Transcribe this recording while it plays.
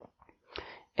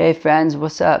Hey friends,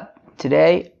 what's up?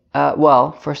 Today,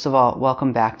 first of all,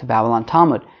 welcome back to Babylon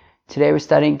Talmud. Today we're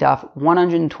studying Daf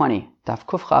 120, Daf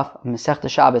Kuf Chaf of Masechta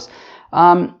Shabbos.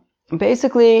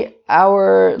 Basically,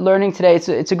 our learning today,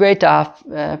 it's a great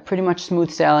Daf, pretty much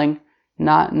smooth sailing,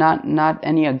 not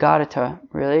any agarata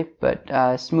really,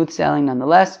 but smooth sailing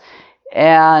nonetheless.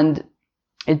 And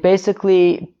it's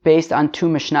basically based on two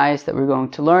Mishnayos that we're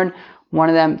going to learn. One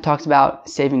of them talks about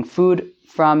saving food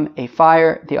from a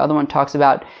fire. The other one talks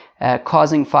about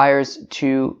causing fires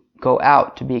to go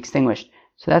out, to be extinguished.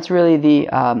 So that's really the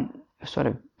sort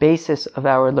of basis of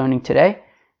our learning today.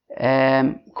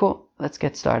 Cool, let's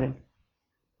get started.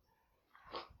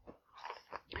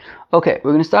 Okay,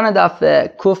 we're going to start on Daf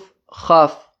Kuf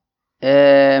Chaf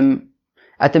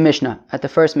at the Mishnah, at the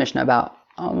first Mishnah, about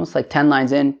almost like 10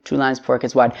 lines in, 2 lines before it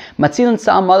gets wide. Matzilin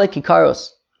Sa'al Malek Ikaros.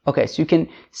 Okay, so you can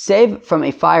save from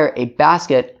a fire a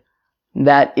basket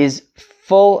that is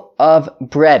full of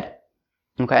bread.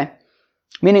 Okay?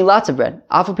 Meaning lots of bread.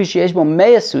 Afu Pishiyesh Bo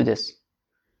Meya Sudas.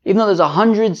 Even though there's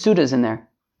 100 sudas in there,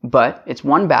 but it's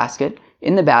one basket.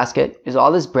 In the basket is all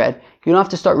this bread. You don't have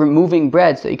to start removing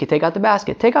bread so you can take out the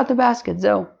basket. Take out the basket,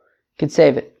 so you can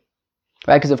save it.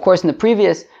 Right? Because of course in the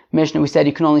previous Mishnah we said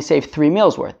you can only save 3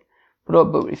 meals worth.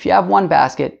 But if you have one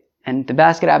basket, and the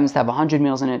basket happens to have 100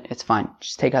 meals in it, it's fine.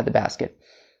 Just take out the basket.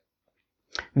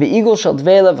 You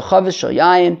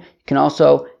can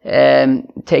also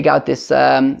take out this,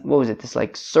 this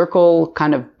like circle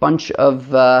kind of bunch of,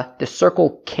 the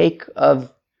circle cake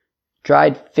of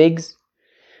dried figs.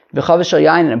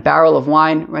 And a barrel of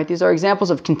wine, right? These are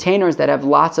examples of containers that have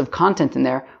lots of content in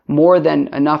there, more than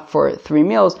enough for 3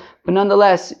 meals. But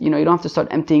nonetheless, you don't have to start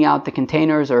emptying out the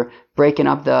containers or breaking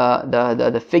up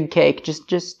the fig cake.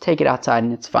 Just take it outside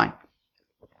and it's fine.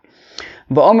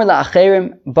 And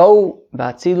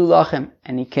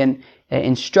he can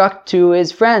instruct to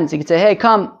his friends. He can say, hey,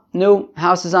 come, new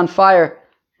house is on fire,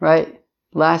 right?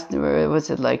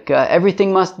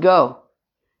 Everything must go.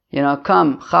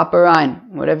 Come, chaparain,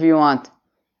 whatever you want.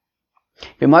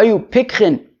 Now,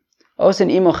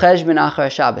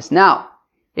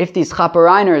 if these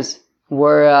chaparainers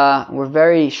were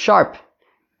very sharp,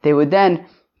 they would then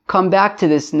come back to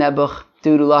this Nebuch,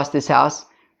 dude who lost his house,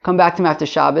 come back to him after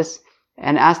Shabbos,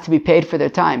 and ask to be paid for their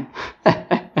time.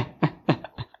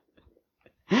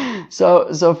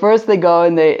 So first they go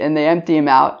and they empty him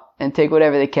out and take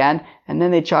whatever they can, and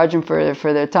then they charge him for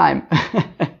their time.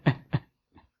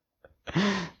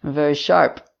 Very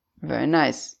sharp, very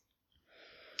nice.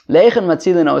 Leichen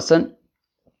matzilin osan,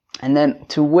 and then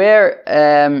to where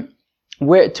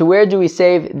do we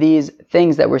save these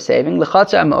things that we're saving?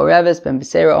 Lechatzer me'oreves ben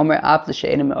b'seira omer ap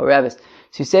l'she'enim me'oreves.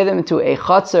 So you save them into a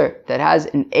chatzer that has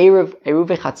an eruv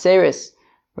chatzeris,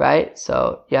 right?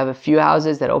 So you have a few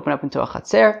houses that open up into a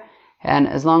chatzer, and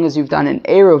as long as you've done an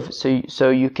eruv, so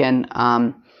you can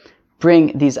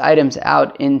bring these items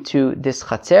out into this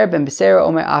chatzer. Ben b'seira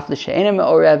omer af l'she'enim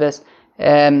me'oreves,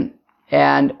 and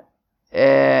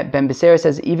Ben Beseira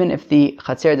says even if the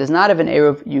chatzer does not have an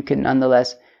eruv, you can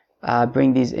nonetheless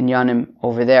bring these inyanim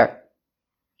over there.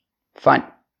 Fine.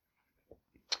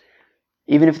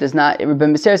 Even if it does not,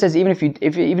 Ben Beseira says even if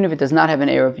it does not have an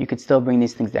eruv, you could still bring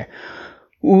these things there.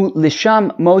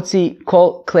 Lisham motzi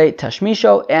kol klei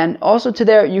tashmisho, and also to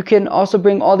there you can also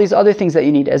bring all these other things that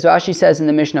you need. As Rashi says in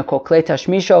the Mishnah, kol klei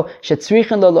tashmisho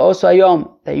shetzrichin lo la'osu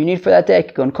hayom, that you need for that day,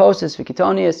 kikon kosis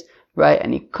v'kitonius, right?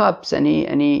 Any cups, any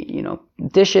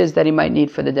dishes that he might need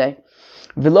for the day.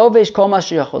 V'lovesh kol ma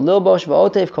sheyachol lilbosh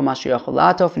v'otev kol ma sheyachol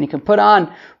la'atof, and he can put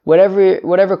on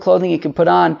whatever clothing he can put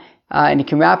on. And he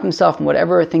can wrap himself in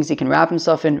whatever things he can wrap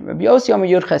himself in. Rabbi Yossi Omer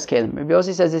Yud Ches Kelim. Rabbi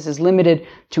Yossi says this is limited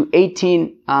to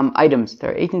 18 items. There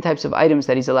are 18 types of items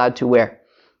that he's allowed to wear.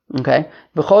 Okay?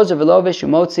 V'chozer v'lovesh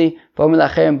umotzi v'omer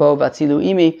lacherim bo v'atzilu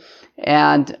imi.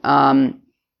 And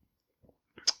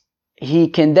he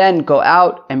can then go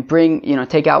out and bring,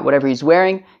 take out whatever he's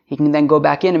wearing. He can then go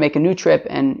back in and make a new trip.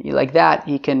 And like that,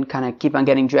 he can kind of keep on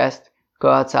getting dressed, go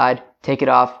outside, take it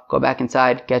off, go back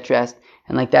inside, get dressed.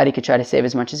 And like that, he could try to save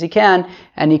as much as he can,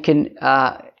 and he can,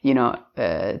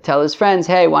 tell his friends,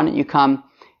 "Hey, why don't you come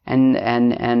and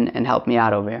help me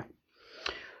out over here?"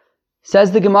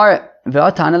 Says the Gemara,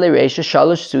 "Ve'atana le'reisha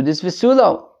shalosh sudis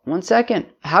v'sulo." 1 second.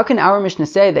 How can our Mishnah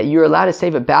say that you're allowed to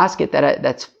save a basket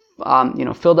that's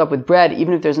filled up with bread,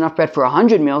 even if there's enough bread for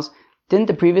 100 meals? Didn't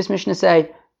the previous Mishnah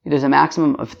say there's a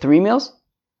maximum of 3 meals?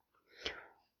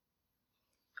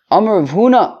 Amar Rav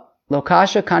Huna.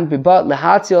 Lokasha kan bibat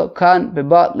lehatzil kan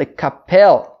bibat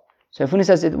lekapel. So Rav Huna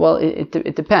says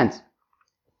it depends.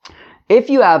 If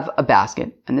you have a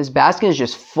basket and this basket is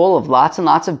just full of lots and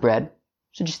lots of bread,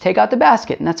 So just take out the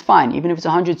basket, and that's fine. Even if it's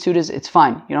 100 sudas, it's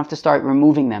fine. You don't have to start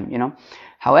removing them,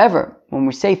 However, when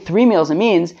we say 3 meals, it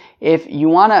means if you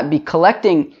want to be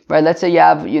collecting, right, let's say you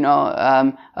have,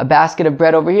 a basket of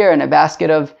bread over here and a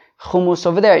basket of hummus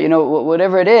over there,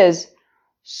 whatever it is.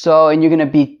 So, and you're going to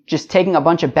be just taking a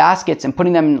bunch of baskets and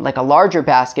putting them in like a larger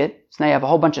basket. So now you have a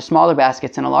whole bunch of smaller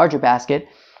baskets in a larger basket.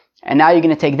 And now you're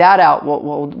going to take that out.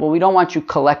 Well, we don't want you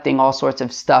collecting all sorts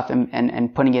of stuff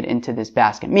and putting it into this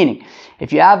basket. Meaning,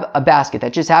 if you have a basket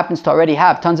that just happens to already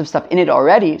have tons of stuff in it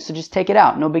already, so just take it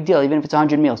out. No big deal, even if it's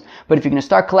 100 meals. But if you're going to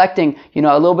start collecting, a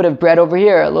little bit of bread over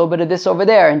here, a little bit of this over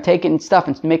there, and take it and stuff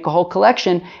and make a whole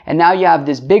collection, and now you have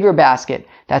this bigger basket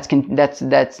and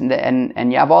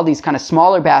you have all these kind of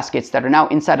smaller baskets that are now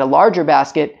inside a larger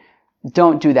basket,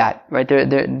 don't do that, right?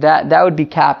 That would be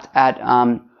capped at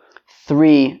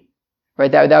 3. Right,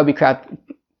 that would be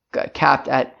capped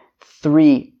at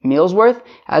 3 meals worth,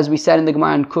 as we said in the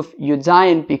Gemara in Kuf Yud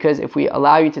Zayin, because if we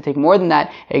allow you to take more than that,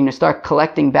 and you're going to start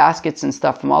collecting baskets and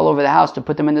stuff from all over the house to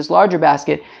put them in this larger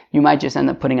basket, you might just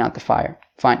end up putting out the fire.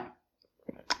 Fine.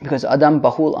 Because Adam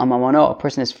Bahul Amamano, a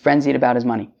person is frenzied about his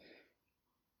money.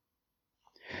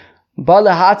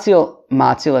 Balahatzil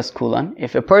Matzilas Kulan.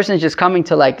 If a person is just coming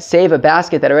to save a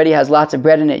basket that already has lots of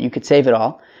bread in it, you could save it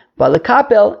all.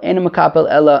 Balakapel enu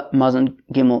makapel ella mazon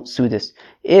gimel sudis.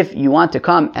 If you want to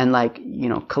come and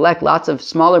collect lots of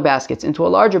smaller baskets into a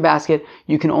larger basket,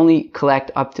 you can only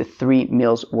collect up to 3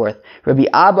 meals worth. Rabbi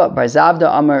Abba Bar Zavda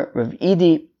Amar Rav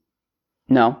Idi.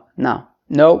 No.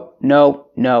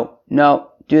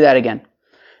 Do that again.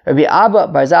 Rabbi Abba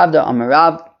Bar Zavda Amar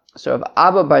Rav. So Rav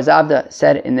Abba Bar Zavda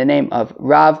said in the name of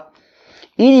Rav,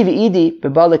 Idi v'idi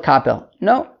bebalakapel.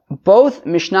 No. Both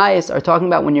Mishnayos are talking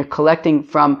about when you're collecting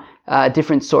from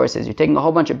different sources. You're taking a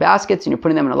whole bunch of baskets and you're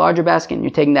putting them in a larger basket and you're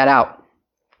taking that out.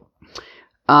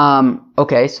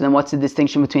 Okay, so then what's the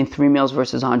distinction between 3 meals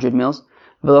versus 100 meals?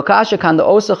 So it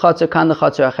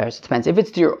depends. If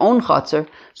it's to your own chatzar,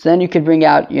 so then you could bring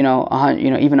out, even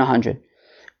 100.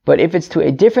 But if it's to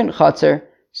a different chatzar,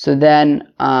 so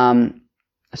then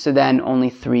only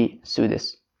 3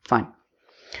 sudas. Fine.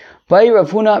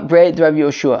 Rav Huna Brei Rav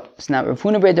Yoshua. So now Rav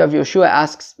Huna Brei Rav Yoshua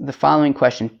asks the following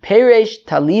question: Peresh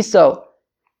taliso.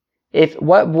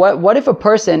 What if a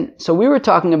person? So we were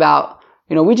talking about,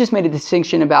 we just made a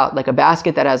distinction about a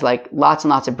basket that has lots and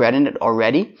lots of bread in it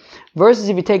already, versus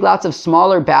if you take lots of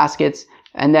smaller baskets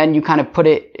and then you kind of put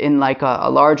it in a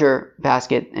larger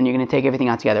basket and you're going to take everything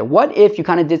out together. What if you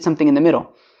kind of did something in the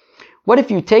middle? What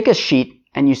if you take a sheet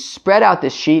and you spread out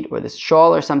this sheet or this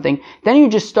shawl or something, then you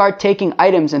just start taking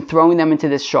items and throwing them into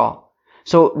this shawl.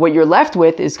 So what you're left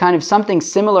with is kind of something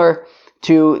similar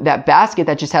to that basket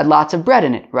that just had lots of bread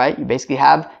in it, right? You basically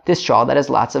have this shawl that has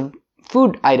lots of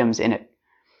food items in it.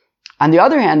 On the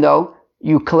other hand, though,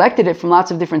 you collected it from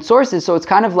lots of different sources, so it's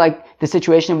kind of like the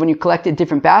situation of when you collected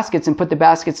different baskets and put the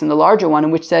baskets in the larger one, in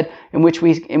which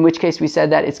case we said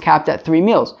that it's capped at 3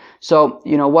 meals. So,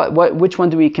 which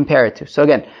one do we compare it to? So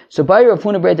again, by Rav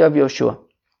Huna Brei Rav Yoshua.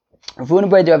 Rav Huna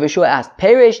Brei Rav Yoshua asked,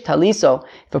 Peresh taliso,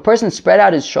 if a person spread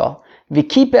out his shawl,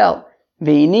 vikipel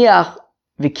v'iniach,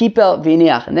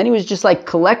 and then he was just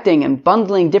collecting and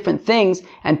bundling different things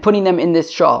and putting them in this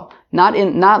shawl. Not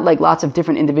lots of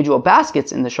different individual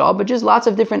baskets in the shawl, but just lots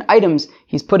of different items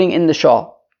he's putting in the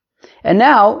shawl. And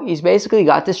now he's basically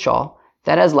got this shawl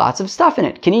that has lots of stuff in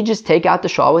it. Can he just take out the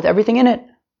shawl with everything in it?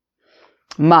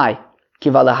 Mai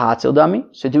kivala hatzil dami.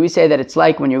 So do we say that it's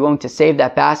like when you're going to save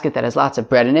that basket that has lots of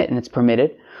bread in it and it's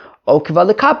permitted? O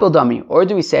kivala kapil dami. Or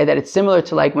do we say that it's similar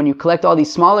to when you collect all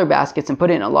these smaller baskets and put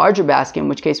it in a larger basket, in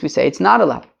which case we say it's not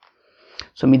allowed.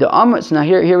 So now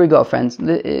here we go, friends.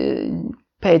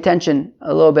 Pay attention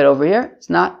a little bit over here. It's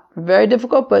not very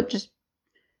difficult, but just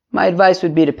my advice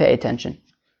would be to pay attention.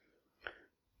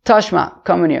 Tashma,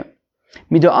 come in here.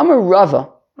 Mido Amar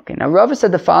Rava. Okay, now Rava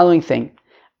said the following thing.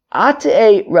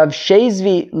 Atei Rav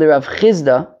Shezvi li Rav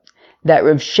Chizda, that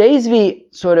Rav Shezvi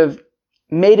sort of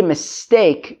made a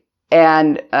mistake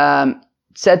and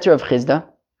said to Rav Chizda,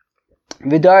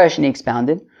 Vidarash, and he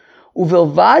expounded,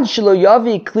 Uvilvad shelo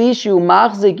yavi klishu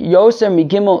machzik yoser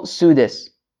migimel sudis.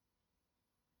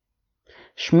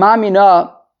 Shma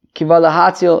mina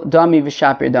kivalahatzil dami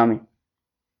v'shapir dami.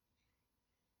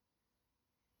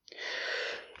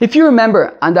 If you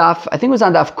remember, I think it was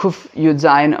on Daf Kuf Yud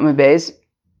Zayin Amabez.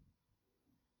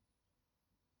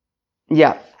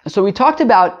 Yeah. So we talked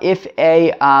about if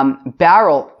a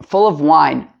barrel full of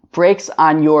wine breaks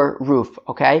on your roof,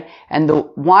 okay? And the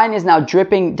wine is now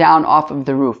dripping down off of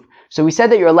the roof. So we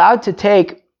said that you're allowed to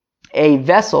take a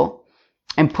vessel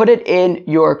and put it in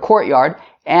your courtyard,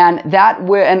 and that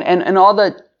and all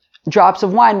the drops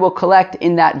of wine will collect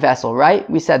in that vessel, right?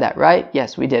 We said that, right?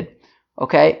 Yes, we did.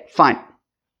 Okay, fine.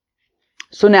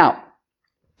 So now,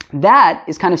 that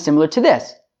is kind of similar to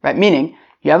this, right? Meaning,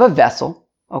 you have a vessel,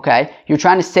 okay? You're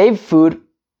trying to save food.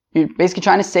 You're basically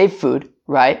trying to save food,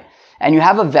 right? And you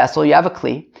have a vessel, you have a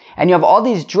kli, and you have all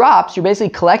these drops. You're basically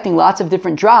collecting lots of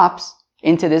different drops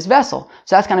into this vessel.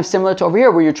 So that's kind of similar to over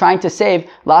here, where you're trying to save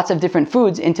lots of different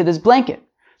foods into this blanket.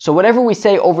 So whatever we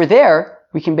say over there,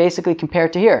 we can basically compare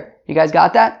to here. You guys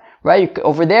got that? Right?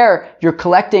 Over there, you're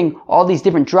collecting all these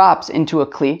different drops into a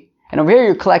kli. And over here,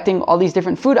 you're collecting all these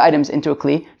different food items into a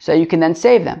kli, so you can then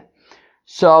save them.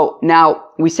 So now,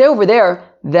 we say over there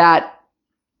that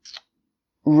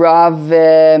Rav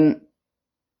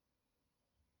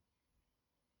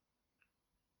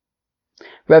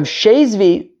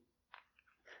Shezvi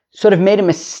sort of made a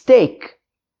mistake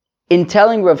in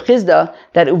telling Rav Chizda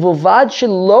that uvovad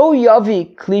shelo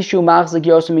yavi klishu machzik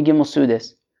yosem migimel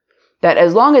sudis. That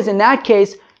as long as in that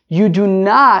case, you do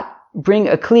not bring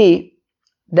a kli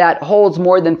that holds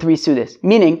more than 3 sudis.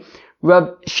 Meaning,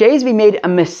 Rav Shezvi made a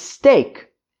mistake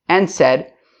and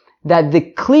said that the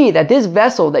kli, that this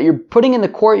vessel that you're putting in the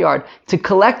courtyard to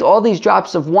collect all these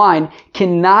drops of wine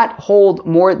cannot hold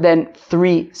more than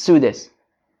 3 sudis.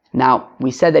 Now,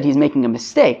 we said that he's making a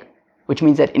mistake, which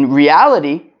means that in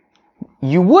reality,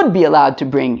 you would be allowed to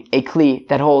bring a kli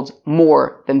that holds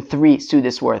more than 3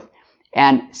 sudis worth.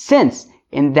 And since,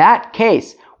 in that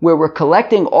case, where we're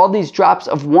collecting all these drops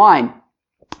of wine,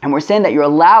 and we're saying that you're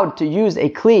allowed to use a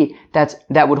kli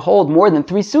that would hold more than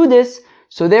 3 sudis,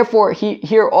 so therefore,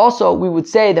 here also, we would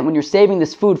say that when you're saving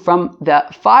this food from the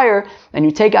fire, and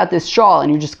you take out this shawl,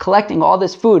 and you're just collecting all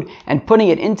this food and putting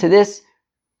it into this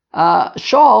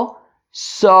shawl,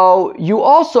 so you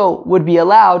also would be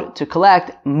allowed to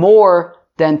collect more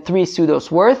than 3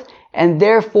 sudos worth, and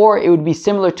therefore it would be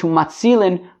similar to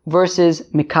matzilin versus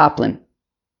mikaplin.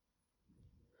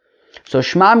 So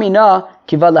shma mina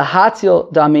kiva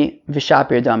lahatzil dami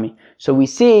v'shapir dami. So we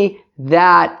see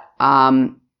that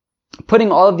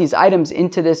putting all of these items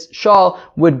into this shawl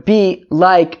would be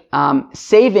like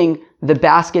saving the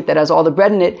basket that has all the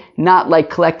bread in it, not like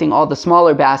collecting all the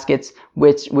smaller baskets,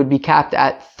 which would be capped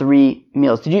at 3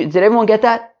 meals. Did everyone get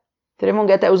that? Did everyone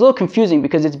get that? It was a little confusing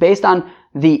because it's based on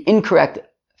the incorrect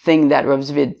thing that Rav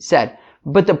Zvid said.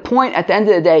 But the point at the end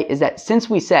of the day is that since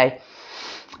we say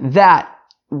that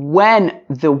when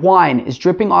the wine is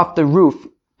dripping off the roof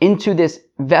into this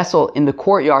vessel in the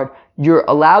courtyard, you're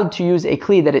allowed to use a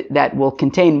kli that will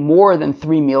contain more than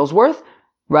 3 meals worth,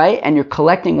 right? And you're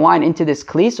collecting wine into this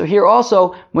kli. So here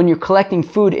also, when you're collecting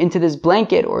food into this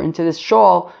blanket or into this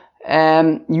shawl,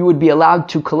 you would be allowed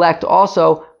to collect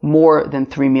also more than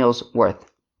 3 meals worth.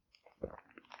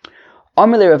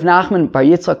 Amrle Rav Nachman bar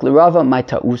Yitzchak l'Rava my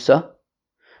ta'usa.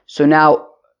 So now,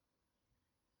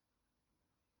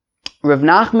 Rav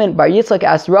Nachman bar Yitzchak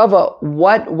asked Rava,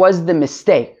 what was the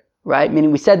mistake, right?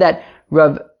 Meaning we said that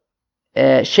Rav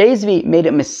Shezvi made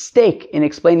a mistake in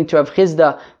explaining to Rav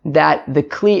Chizda that the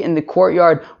kli in the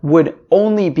courtyard would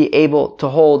only be able to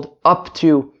hold up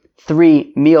to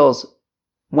 3 meals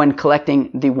when collecting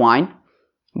the wine.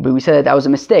 But we said that was a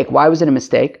mistake. Why was it a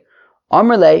mistake?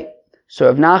 Amrle,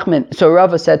 so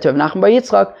Rava said to Rav Nachman bar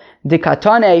Yitzchak,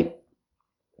 Dikatane,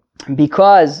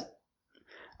 because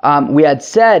we had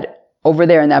said over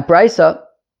there in that brisa,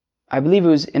 I believe it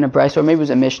was in a brisa, or maybe it was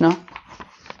a Mishnah.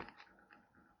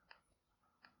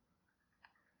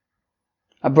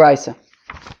 A brisa.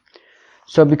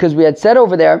 So because we had said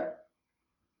over there,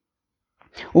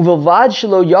 Uvilvad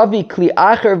shelo yavi kli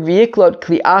acher v'yiklot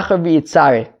kli acher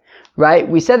v'yitzare. Right?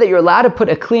 We said that you're allowed to put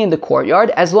a kli in the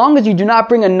courtyard as long as you do not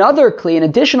bring another kli, an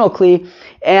additional kli,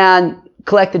 and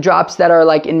collect the drops that are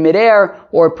like in midair,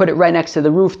 or put it right next to the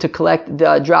roof to collect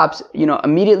the drops,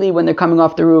 immediately when they're coming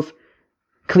off the roof.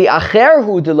 Kli acher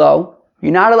hu delo.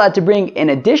 You're not allowed to bring an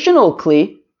additional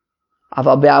kli. But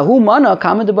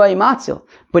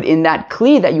in that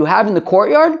kli that you have in the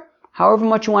courtyard, however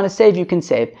much you want to save, you can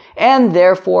save. And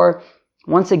therefore,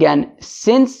 once again,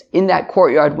 since in that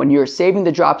courtyard, when you're saving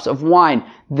the drops of wine,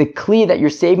 the kli that you're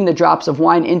saving the drops of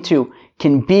wine into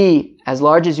can be as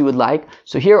large as you would like.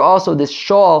 So here also, this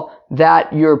shawl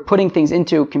that you're putting things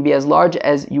into can be as large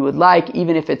as you would like,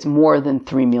 even if it's more than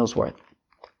 3 meals worth.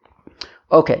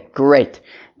 Okay, great.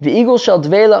 The eagle shall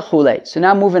dvela chule. So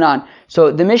now moving on.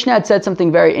 So the Mishnah had said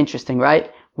something very interesting,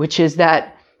 right? Which is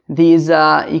that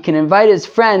he can invite his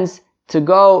friends to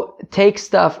go take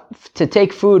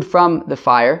food from the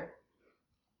fire.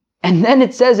 And then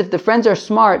it says if the friends are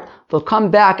smart, they'll come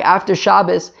back after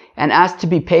Shabbos and ask to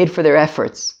be paid for their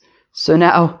efforts. So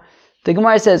now, the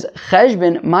Gemara says,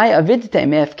 Cheshbin, my avidte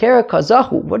me'efkera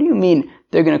kazahu. What do you mean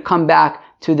they're going to come back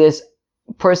to this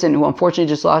person who unfortunately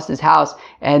just lost his house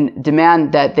and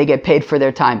demand that they get paid for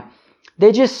their time?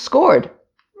 They just scored.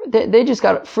 They just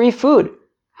got free food.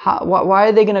 Why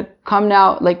are they going to come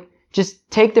now? Like, just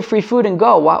take the free food and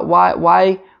go.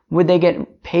 Why would they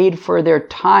get paid for their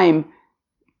time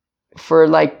for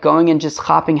like going and just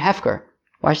chopping hefker?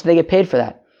 Why should they get paid for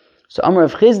that? So Amar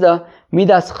Rav Chizda,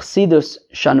 Midas Chassidus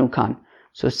Shanukan.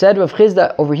 So said Rav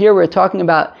Chizda, over here we're talking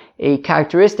about a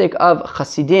characteristic of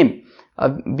Chasidim,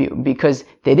 because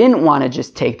they didn't want to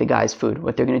just take the guy's food.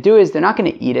 What they're going to do is they're not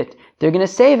going to eat it, they're going to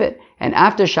save it. And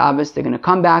after Shabbos, they're going to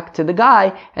come back to the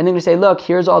guy and they're going to say, look,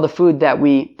 here's all the food that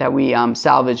we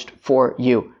salvaged for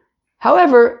you.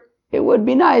 However, it would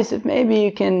be nice if maybe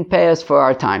you can pay us for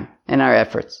our time and our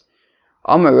efforts.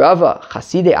 Amar Rava,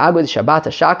 Chassidei Agud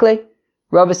Shabbat Shakle.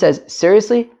 Rava says,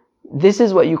 seriously? This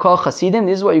is what you call Chasidim?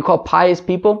 This is what you call pious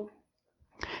people?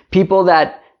 People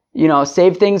that,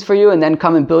 save things for you and then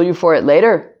come and bill you for it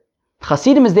later?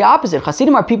 Chasidim is the opposite.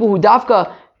 Chasidim are people who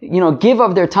dafka, give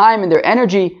of their time and their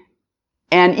energy,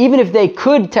 and even if they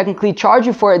could technically charge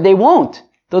you for it, they won't.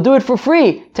 They'll do it for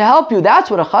free to help you. That's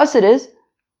what a chassid is.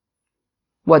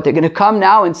 What, they're going to come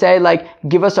now and say, like,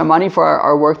 give us our money for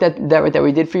our work that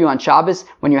we did for you on Shabbos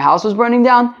when your house was burning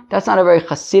down? That's not a very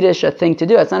chassidish thing to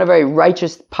do. That's not a very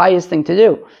righteous, pious thing to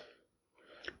do.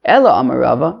 Ella Amar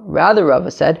Rava, rather Rava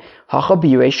said, Hacha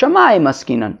b'yirei shamayim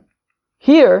askinan.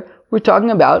 Here, we're talking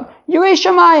about yirei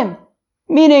shamayim,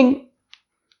 meaning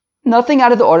nothing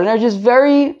out of the ordinary, just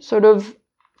very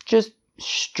just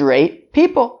straight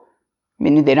people.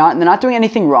 Meaning they're not doing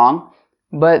anything wrong,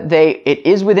 but it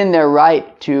is within their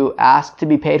right to ask to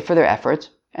be paid for their efforts,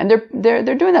 and they're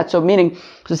doing that. So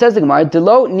says the Gemara,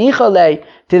 Delo nichale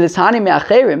tilishani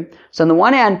me'acherim. So on the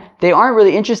one hand, they aren't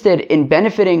really interested in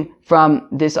benefiting from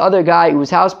this other guy whose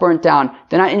house burnt down.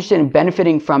 They're not interested in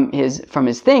benefiting from his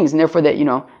things, and therefore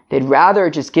they'd rather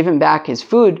just give him back his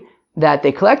food that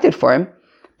they collected for him.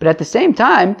 But at the same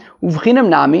time, uvchinam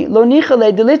nami lo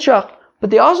nichale dilitrach. But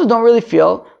they also don't really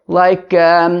feel like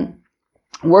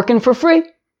working for free.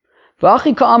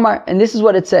 V'achi ka'amar, and this is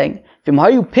what it's saying.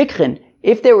 V'imhayu pikchin,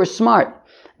 if they were smart,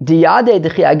 diyade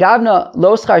d'chi agavna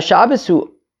lo schar shabbasu,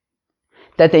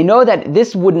 that they know that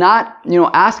this would not,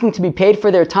 asking to be paid for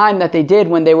their time that they did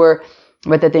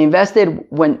but that they invested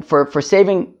for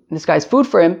saving this guy's food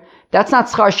for him, that's not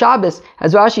schar Shabbos,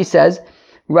 as Rashi says,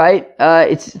 right?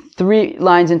 It's 3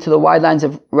 lines into the wide lines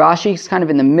of Rashi. It's kind of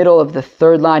in the middle of the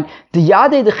 3rd line.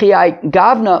 Diyade d'chi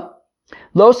agavna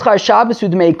lo schar Shabbos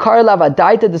udmei kar lav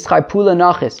adaita d'schar pula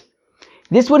nachis.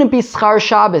 This wouldn't be schar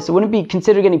Shabbos. It wouldn't be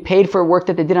considered getting paid for work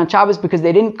that they did on Shabbos because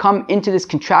they didn't come into this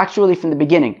contractually from the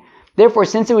beginning. Therefore,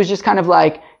 since it was just kind of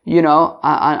like,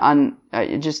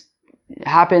 it just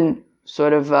happened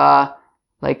sort of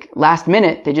like last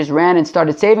minute, they just ran and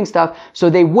started saving stuff, so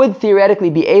they would theoretically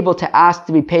be able to ask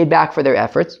to be paid back for their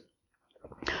efforts.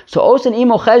 So osen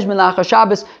imo cheshbon la'achar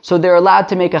Shabbos, so they're allowed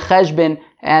to make a cheshbon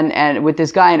and with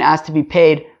this guy and ask to be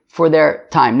paid for their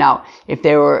time. Now, if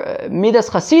they were midas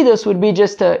chasidus, would be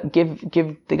just to give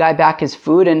the guy back his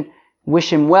food and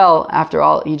wish him well. After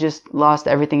all, he just lost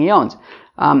everything he owns.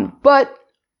 But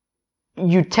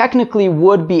you technically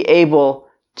would be able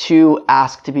to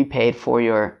ask to be paid for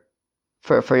your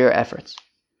efforts.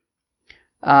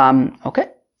 Okay,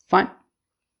 fine.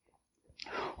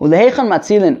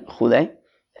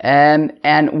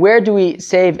 And where do we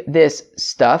save this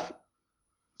stuff?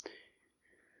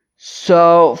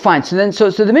 So fine.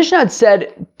 So the Mishnah had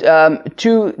said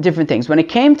 2 different things. When it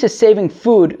came to saving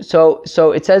food, so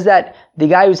it says that the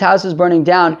guy whose house is burning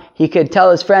down, he could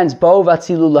tell his friends, "Bo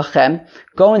vatzilu lachem,"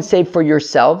 go and save for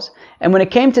yourselves. And when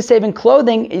it came to saving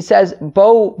clothing, he says,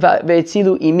 "Bo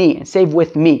vatzilu imi," and save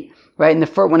with me. Right?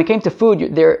 When it came to food,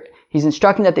 he's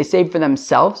instructing that they save for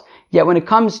themselves. Yet when it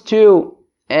comes to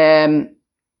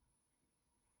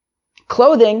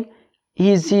clothing,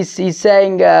 he's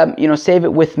saying, save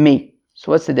it with me.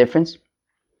 So what's the difference?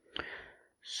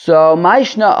 So,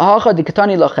 ma'ishna hacha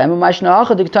dikatani lachem, ma'ishna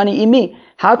hacha dikatani imi.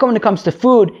 How come when it comes to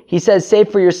food, he says save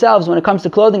for yourselves? When it comes to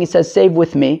clothing, he says save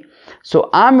with me. So,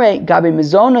 amre gabi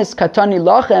mizonas katani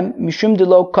lachem mishum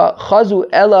delo chazu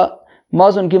ela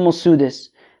mazon gimel sudis.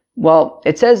 Well,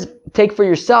 it says take for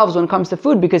yourselves when it comes to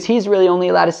food because he's really only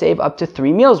allowed to save up to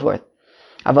 3 meals worth.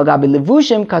 When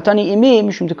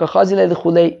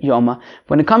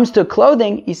it comes to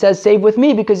clothing, he says save with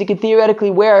me because he could theoretically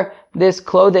wear this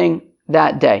clothing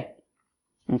that day.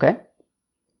 Okay?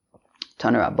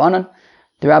 Tana Rabbanan.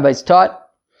 The rabbis taught,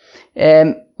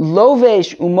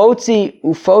 Lovesh umotzi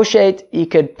ufoshet, he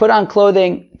could put on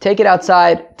clothing, take it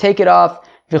outside, take it off,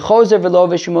 v'chozer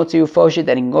v'lovesh umotzi ufoshet,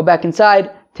 then he can go back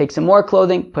inside, take some more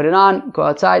clothing, put it on, go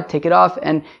outside, take it off,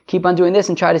 and keep on doing this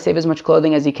and try to save as much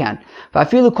clothing as he can. And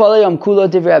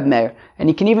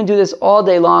he can even do this all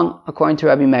day long, according to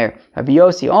Rabbi Meir. Rabbi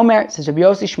Yossi Omer says, Rabbi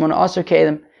Yossi Shmona Asar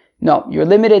Kalim. No, you're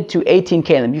limited to 18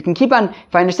 Kalim. You can keep on,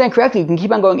 if I understand correctly, you can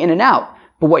keep on going in and out.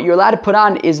 But what you're allowed to put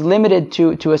on is limited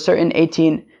to a certain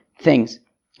 18 things.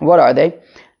 What are they?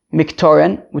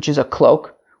 Miktoren, which is a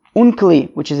cloak. Unkli,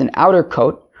 which is an outer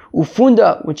coat.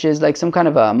 Ufunda, which is like some kind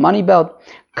of a money belt.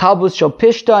 Kalbus shel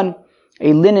pishtan,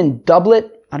 a linen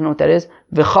doublet. I don't know what that is.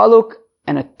 V'chaluk,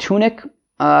 and a tunic.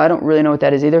 I don't really know what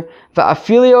that is either.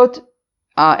 Va'afiliot,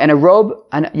 and a robe.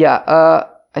 And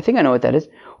I think I know what that is.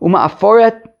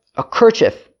 Uma'aforet, a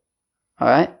kerchief.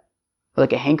 Alright?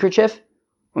 Like a handkerchief.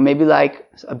 Or maybe like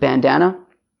a bandana.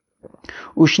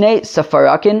 Ushne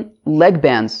safarakin, leg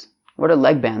bands. What are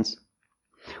leg bands?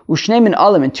 Ushne min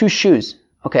alim, and 2 shoes.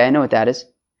 Okay, I know what that is.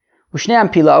 Ushne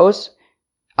ampilaos,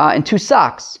 and 2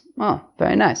 socks. Oh,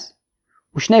 very nice.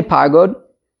 Ushne pargod,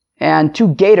 and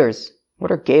 2 gaiters.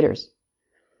 What are gaiters?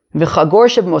 V'chagor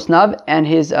sheb mosnav, and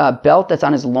his belt that's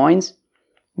on his loins.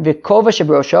 V'kova sheb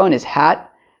rosho, and his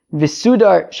hat.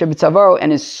 V'sudar sheb tzavaro,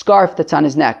 and his scarf that's on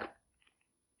his neck.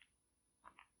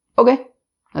 Okay,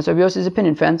 that's Rabbi Yossi's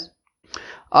opinion, friends.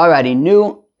 Alrighty,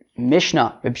 new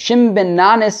Mishnah. Reb Shimon ben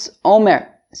Nanis Omer,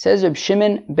 says Reb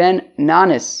Shimon ben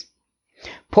Nanis.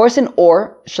 Porson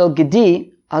or shel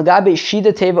gedi al gabe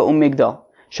shida teva umigdal.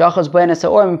 Shachas b'enes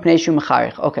ha'or mipnei shu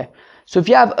mecharich. Okay, so if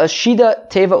you have a shida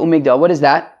teva umigdal, what is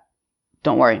that?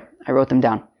 Don't worry, I wrote them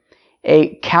down.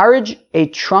 A carriage, a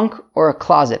trunk, or a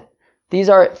closet. These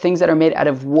are things that are made out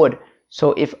of wood.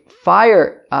 So if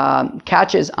fire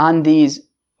catches on these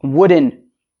wooden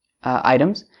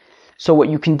items, so what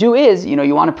you can do is,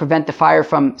 you want to prevent the fire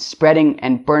from spreading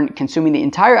and consuming the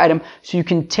entire item. So you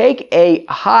can take a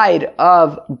hide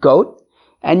of goat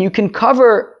and you can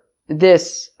cover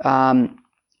this, carriage,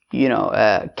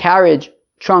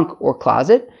 trunk, or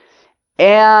closet,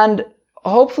 and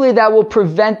hopefully that will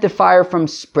prevent the fire from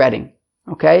spreading.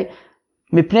 Okay,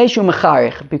 because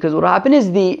what will happen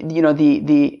is the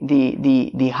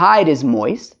hide is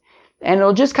moist, and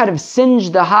it'll just kind of singe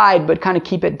the hide, but kind of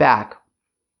keep it back.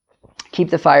 Keep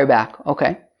the fire back.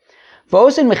 Okay. And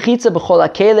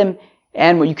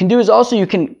what you can do is also you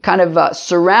can kind of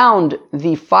surround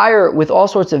the fire with all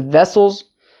sorts of vessels,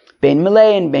 bein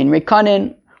milein, bein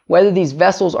rekanin, whether these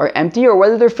vessels are empty or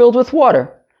whether they're filled with water,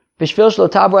 so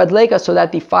that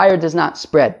the fire does not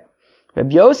spread.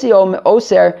 Rabbi Yossi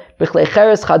oser b'chlei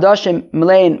cheres chadashim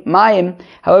milein mayim.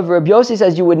 However, Rabbi Yossi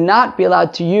says you would not be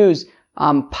allowed to use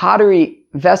pottery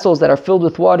vessels that are filled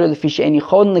with water,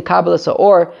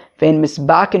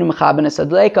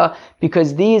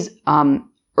 because these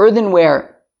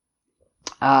earthenware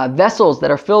vessels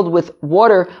that are filled with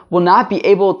water will not be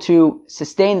able to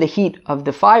sustain the heat of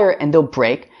the fire, and they'll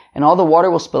break, and all the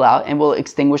water will spill out and will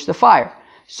extinguish the fire.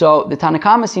 So the Tanna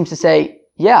Kama seems to say,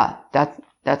 do that.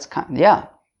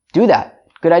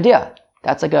 Good idea.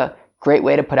 That's like a great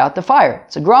way to put out the fire.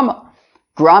 It's a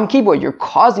gram keyboard. You're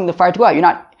causing the fire to go out. You're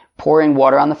not pouring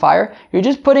water on the fire. You're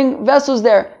just putting vessels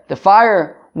there. The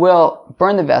fire will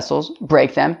burn the vessels,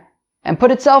 break them, and put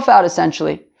itself out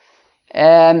essentially.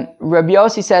 And Rabbi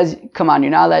Yossi says, come on, you're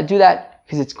not allowed to do that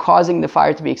because it's causing the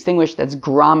fire to be extinguished. That's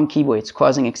gram kiboy. It's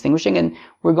causing extinguishing. And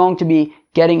we're going to be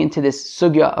getting into this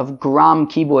sugya of gram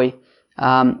kiboy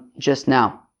just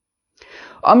now.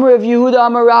 Amr Rav Yehuda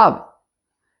Amar Rav.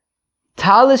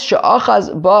 Talis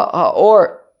she'achaz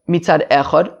ba'or mitzad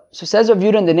echad. So says Rav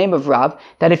Yehuda in the name of Rav,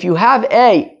 that if you have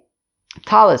a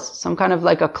talis, some kind of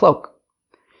like a cloak,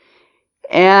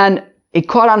 and it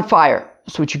caught on fire,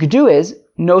 so what you could do is,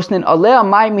 nosnin alea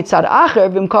mai mitzad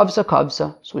acher v'imkavsa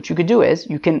kavsa. So what you could do is,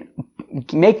 you can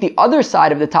make the other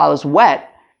side of the talis wet,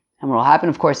 and what will happen,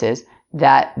 of course, is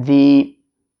that the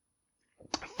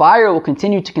fire will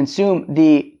continue to consume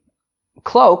the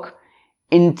cloak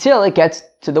until it gets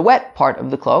to the wet part of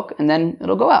the cloak, and then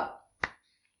it'll go out.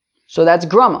 So that's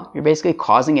grama. You're basically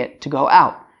causing it to go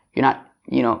out. You're not,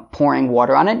 pouring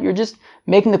water on it. You're just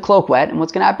making the cloak wet. And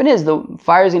what's going to happen is the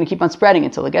fire is going to keep on spreading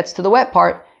until it gets to the wet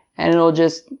part, and it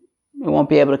won't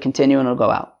be able to continue, and it'll go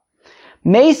out.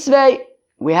 Meisvei,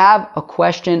 we have a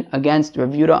question against Rav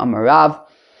Yehuda Amar Rav.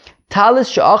 Talis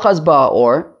she'achaz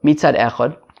ba'or mitzad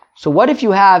echad. So what if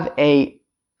you have a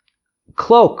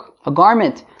cloak, a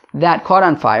garment that caught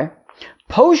on fire?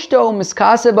 Poshto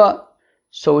miskaseba.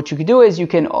 So what you could do is you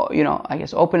can,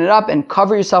 open it up and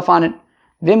cover yourself on it.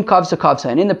 Vim kavsa kavsa.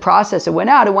 And in the process, it went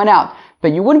out.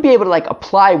 But you wouldn't be able to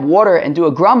apply water and do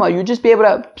a grama. You'd just be able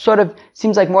to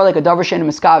seems like more like a davar she'eino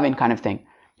miskavin kind of thing.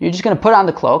 You're just going to put on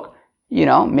the cloak.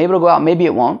 Maybe it'll go out, maybe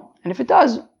it won't. And if it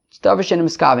does, It's davar she'eino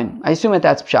miskavin. I assume that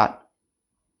that's pshat.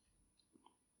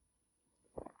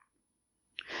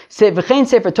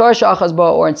 Sefer Torah shachas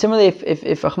bo, or similarly,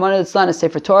 if Rahman al-Islam is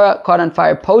Sefer Torah caught on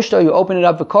fire, poshto, you open it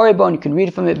up, v'korebo, and you can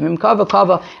read from it, v'mkava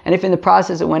kava, and if in the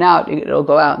process it went out, it'll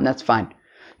go out, and that's fine.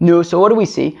 No, so what do we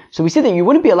see? So we see that you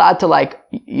wouldn't be allowed to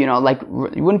you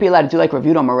wouldn't be allowed to do like Rav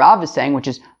Yehuda Marav is saying, which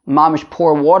is mamish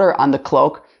pour water on the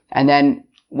cloak, and then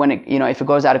when it, if it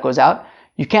goes out, it goes out.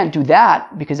 You can't do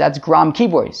that because that's gram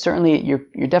kiboy. Certainly, you're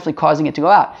definitely causing it to go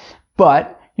out,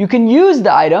 but you can use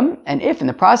the item, and if in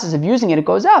the process of using it, it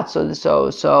goes out. So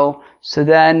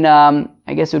then,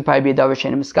 I guess it would probably be a davar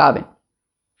she'eino miskavin,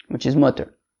 which is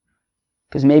mutter.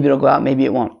 Because maybe it'll go out, maybe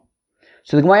it won't.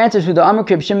 So the Gemara answers with the Amar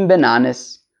Reb Shimon ben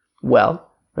Anis.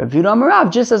 Well, Rav Yehuda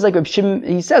Amarav, just as like Reb Shimon,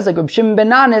 he says like Reb Shimon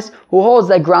ben Anis, who holds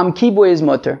that gram kiboy is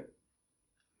mutter.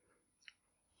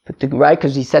 Right?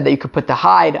 Because he said that you could put the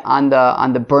hide on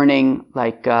the burning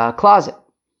closet.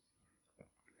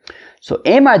 So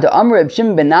Emar the Amar Reb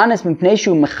Shimon ben Anis mipnei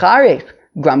shu mecharech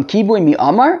gram kiboy mi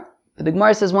Amar. But the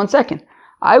Gemara says 1 second.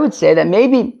 I would say that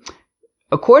maybe,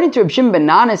 according to Reb Shimon ben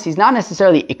Anis, he's not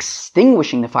necessarily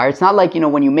extinguishing the fire. It's not like,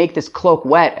 when you make this cloak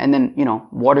wet and then,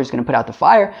 water's going to put out the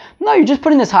fire. No, you're just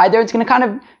putting this hide there. It's going to kind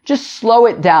of just slow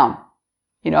it down.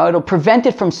 It'll prevent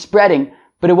it from spreading,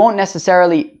 but it won't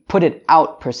necessarily put it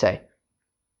out per se.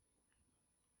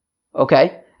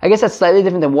 Okay? I guess that's slightly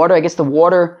different than water. I guess the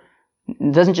water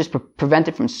doesn't just prevent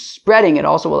it from spreading, it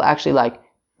also will actually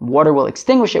water will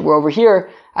extinguish it, where over here,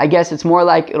 I guess it's more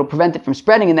like it'll prevent it from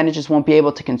spreading and then it just won't be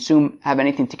able to have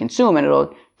anything to consume, and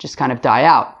it'll just kind of die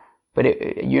out.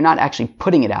 But you're not actually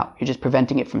putting it out, you're just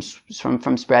preventing it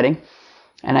from spreading.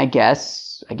 And I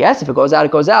guess if it goes out,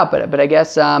 it goes out, but I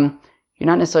guess, you're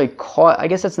not necessarily I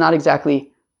guess that's not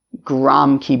exactly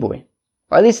gram kiboy.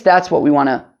 Or at least that's what we want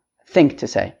to think to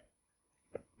say.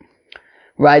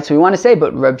 Right, so we want to say,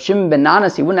 but Reb Shimon ben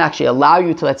Anis, he wouldn't actually allow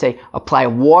you to, let's say, apply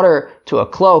water to a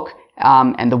cloak,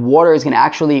 and the water is going to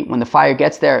actually, when the fire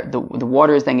gets there, the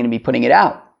water is then going to be putting it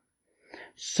out.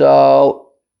 So,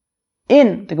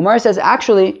 the Gemara says,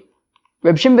 actually,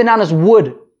 Reb Shimon ben Anis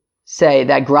would say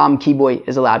that gram kiboy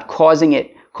is allowed, causing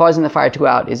the fire to go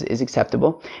out is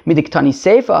acceptable. Midiktani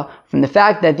Seifa, from the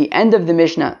fact that the end of the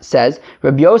Mishnah says,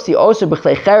 Reb Yossi also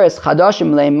b'chlei cheres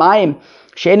chadashim le'mayim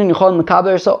from the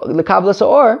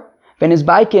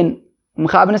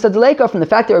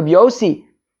fact that Rabbi Yossi,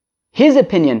 his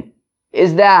opinion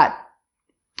is that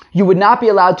you would not be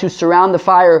allowed to surround the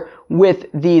fire with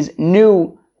these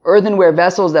new earthenware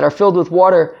vessels that are filled with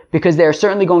water because they are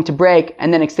certainly going to break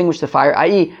and then extinguish the fire,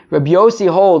 i.e. Rabbi Yossi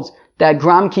holds that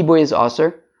gram kiboy is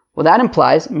asur. Well, that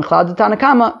implies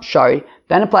Tanakama shari.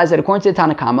 That implies that according to the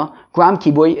Tanakama, gram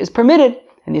kiboy is permitted.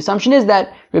 And the assumption is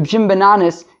that Reb Shimon ben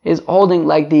Anis is holding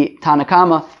like the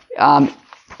Tanakama,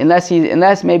 unless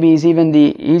maybe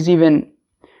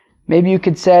maybe you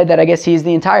could say that I guess he's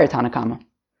the entire Tanakama.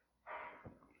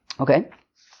 Okay?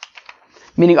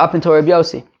 Meaning up until Reb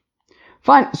Yossi.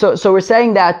 Fine. So we're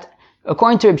saying that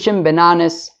according to Reb Shimon ben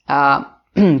Anis, gram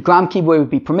kiboy would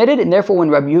be permitted, and therefore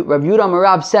when Rav Yehuda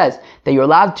Marav says that you're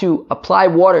allowed to apply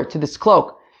water to this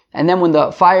cloak, and then when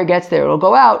the fire gets there, it'll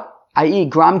go out, i.e.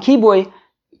 gram kiboy,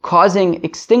 causing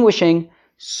extinguishing,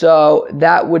 so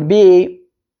that would be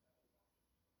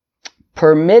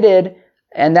permitted,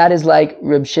 and that is like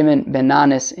Reb Shimon ben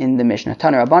Anis in the Mishnah.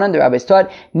 Tana Rabbanan, the rabbis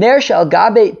taught, Ner shel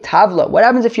gabe tavla. What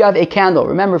happens if you have a candle?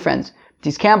 Remember, friends,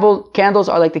 these candles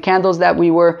are like the candles that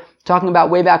we were talking about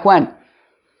way back when.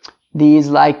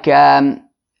 These,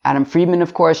 Adam Friedman,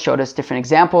 of course, showed us different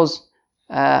examples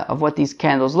of what these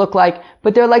candles look like,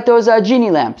 but they're like those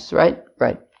genie lamps, right?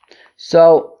 Right.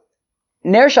 So,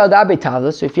 Ner shel gabe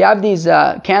tavla. So if you have these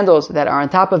candles that are on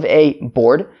top of a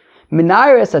board,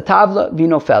 minaris a tavla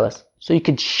vinofeles. So you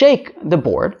could shake the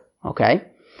board, okay,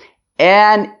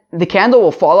 and the candle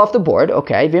will fall off the board,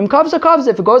 okay. Vim kavza kavza.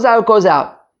 If it goes out, it goes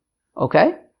out,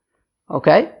 okay.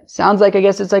 Sounds like, I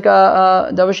guess it's like a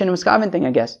davar she'eino miskavin thing,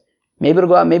 I guess. Maybe it'll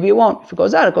go out, maybe it won't. If it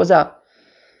goes out, it goes out.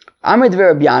 Amr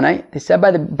dver Rabbi Yanai. They said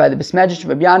by the Besmedrash of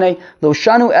Rabbi Yanai, lo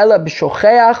shanu ela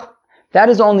b'shocheach. That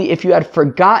is only if you had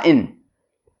forgotten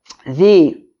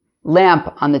the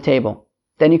lamp on the table,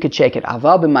 then you could shake it.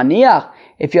 Aval b'maniach,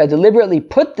 if you had deliberately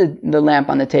put the lamp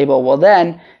on the table, well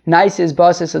then, nice is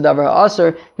basis adavar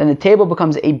asur, then the table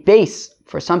becomes a base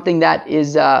for something that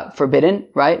is forbidden,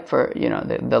 right? For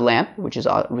the lamp, which is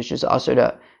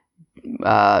asur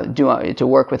to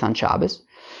work with on Shabbos.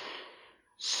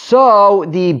 So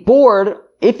the board,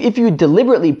 if you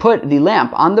deliberately put the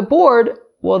lamp on the board,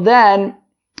 well then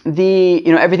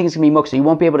everything's going to be muksa. You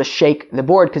won't be able to shake the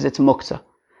board because it's muksa.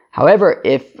 However,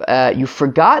 if you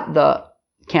forgot the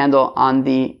candle on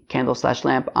the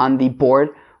candle/lamp on the board,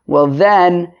 well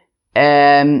then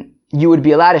you would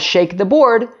be allowed to shake the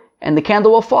board and the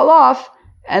candle will fall off,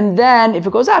 and then if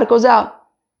it goes out, it goes out.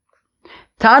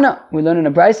 Tana, we learn in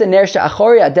a brayso, ner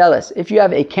she'achori adeles. If you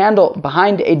have a candle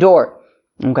behind a door,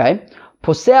 okay,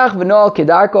 poseach v'noal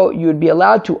kedarko, you would be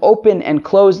allowed to open and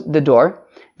close the door.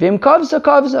 V'im kavza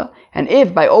kavza, and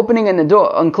if by opening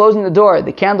and closing the door,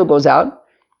 the candle goes out,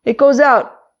 it goes out.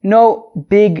 No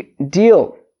big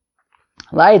deal.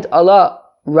 Lait Allah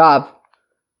Rav.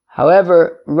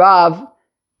 However, Rav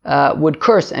would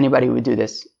curse anybody who would do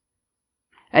this.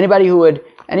 Anybody who would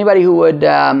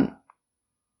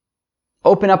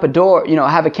open up a door,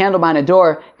 have a candle behind a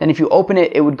door, then if you open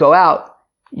it, it would go out.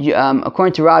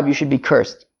 According to Rav, you should be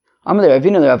cursed. My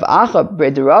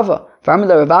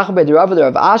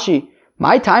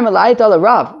time alayit ala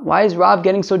Rav. Why is Rav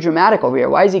getting so dramatic over here?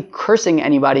 Why is he cursing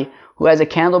anybody who has a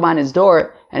candle behind his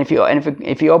door, and if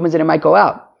he opens it, it might go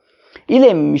out?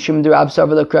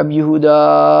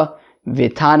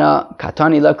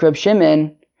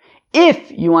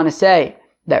 If you want to say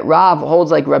that Rav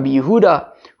holds like Rabbi Yehuda,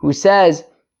 who says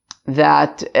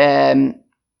that Darshan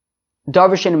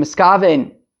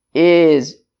Miskaven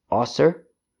is Osir,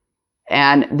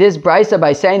 and this brayso,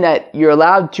 by saying that you're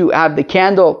allowed to have the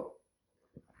candle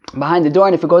behind the door,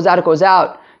 and if it goes out, it goes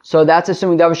out, so that's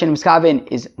assuming Darshan Miskaven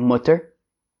is Mutter,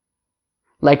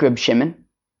 like Reb Shimon.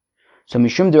 So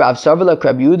Mishum Rav Sarvala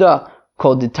Reb Yehuda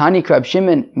called Ditani Reb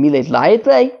Shimon Milet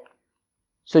Layitle.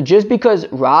 So just because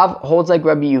Rav holds like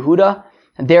Rabbi Yehuda,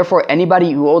 and therefore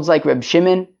anybody who holds like Reb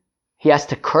Shimon, he has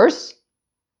to curse?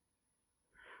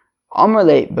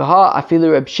 Amrle Beha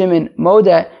Afilu Reb Shimon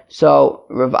Modeh. So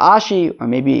Rav Ashi, or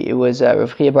maybe it was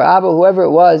Rav Chia Bar Abba, whoever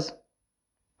it was,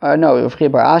 Rav Chia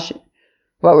Bar Ashi,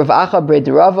 Rav Acha Bre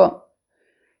Derava,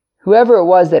 whoever it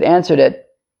was that answered it,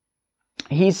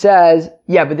 he says,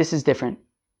 yeah, but this is different.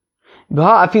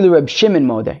 Beha Afilu Reb Shimon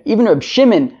Modeh. Even Reb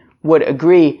Shimon would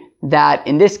agree that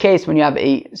in this case, when you have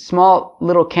a small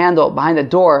little candle behind the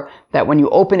door, that when you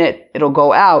open it, it'll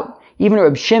go out. Even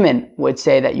Reb Shimon would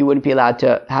say that you wouldn't be allowed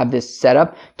to have this set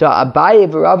up. Because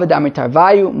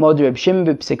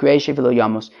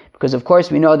of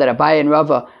course we know that Abaye and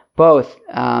Rava both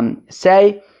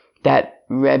say that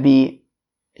Rabbi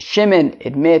Shimon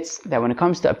admits that when it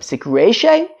comes to a psik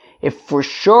reshe, if for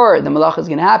sure the malacha is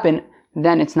going to happen,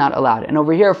 then it's not allowed. And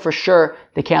over here, for sure,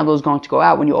 the candle is going to go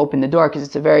out when you open the door because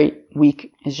it's a very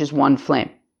weak, it's just one flame.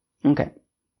 Okay.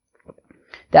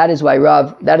 That is why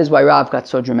Rav got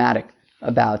so dramatic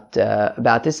about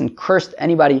this and cursed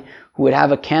anybody who would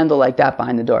have a candle like that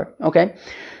behind the door. Okay.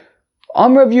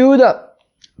 Rav Yehuda,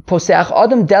 poseach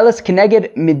adam delas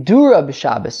keneged midura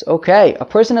b'Shabbos. Okay. A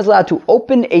person is allowed to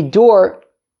open a door.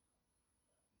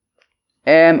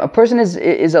 A person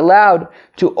is allowed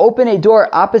to open a door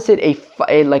opposite a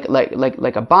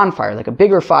bonfire, like a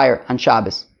bigger fire on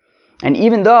Shabbos. And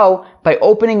even though by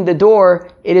opening the door,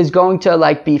 it is going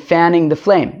to be fanning the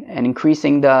flame and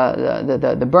increasing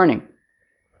the burning.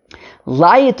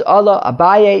 Layit Allah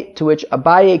Abaye, to which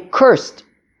Abaye cursed,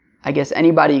 I guess,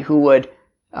 anybody who would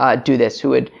do this, who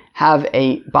would have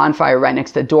a bonfire right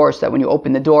next to the door, so that when you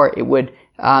open the door, it would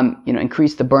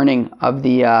increase the burning of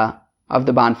the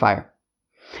bonfire.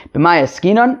 B'maya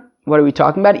skinon, what are we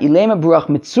talking about? Ilema buach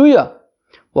mitsuya.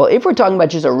 Well, if we're talking about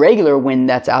just a regular wind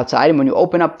that's outside, and when you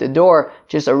open up the door,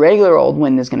 just a regular old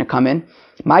wind is going to come in.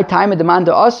 My time of demand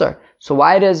to asr. So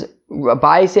why does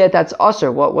Abaye say that that's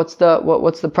asr? What's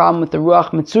the problem with the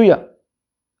ruach mitsuya?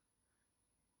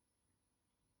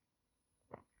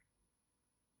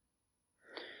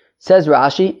 Says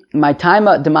Rashi, my time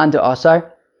of demand to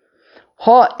asr.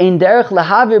 It's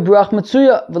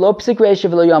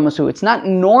not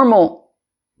normal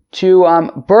to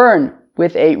burn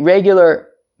with a regular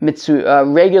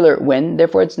wind,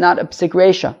 therefore it's not a psik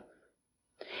resha.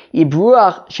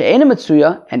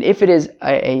 And if it is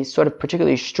a sort of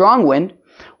particularly strong wind,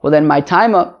 well then my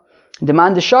time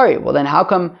demand the shari. Well then how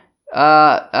come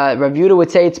Rav Yehuda would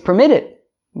say it's permitted?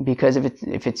 Because if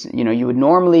it's you would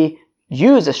normally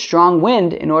use a strong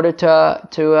wind in order to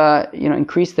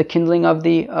increase the kindling of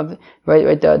the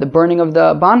burning of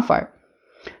the bonfire.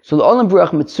 So the olam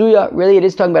buach mitsuya, really it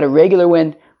is talking about a regular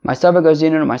wind. My sava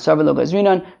gazinon, my sava lo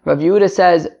gazinon. Rav Yehuda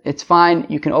says it's fine.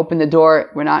 You can open the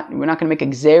door. We're not going to make a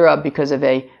gzera because of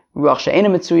a ruach she'ena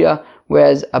mitsuya.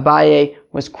 Whereas Abaye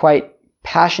was quite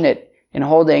passionate in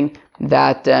holding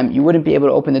that you wouldn't be able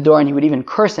to open the door, and he would even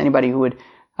curse anybody who would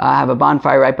have a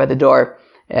bonfire right by the door.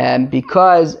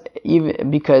 Because we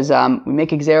make a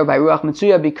gzera by ruach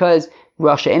mitsuya, because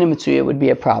ruach she'ena mitsuya would be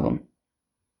a problem.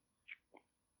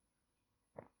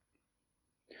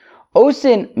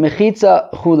 Osin mechitza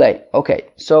chule. Okay,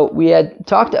 so we had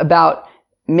talked about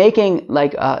making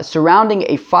surrounding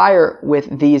a fire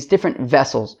with these different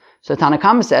vessels. So Tanna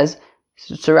Kama says,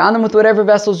 surround them with whatever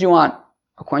vessels you want.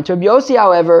 According to Rabbi Yossi,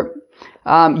 however,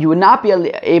 you would not be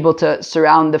able to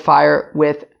surround the fire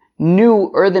with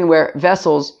new earthenware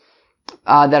vessels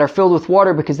that are filled with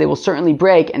water, because they will certainly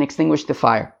break and extinguish the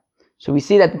fire. So we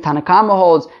see that the Tanna Kama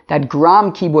holds that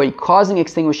gram kiboy, causing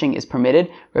extinguishing, is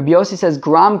permitted. Rabbi Yossi says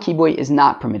gram kiboy is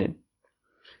not permitted.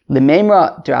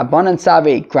 Lememra d'Rabbanan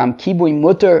Save gram kiboy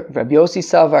mutter, Rabbi Yossi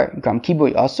savar gram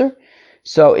kiboy aser.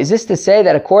 So is this to say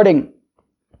that according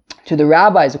to the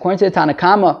rabbis, according to the Tanna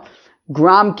Kama,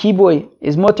 gram kiboy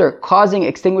is mutter, causing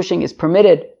extinguishing is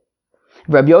permitted?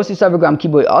 Rabbi Yossi savar gram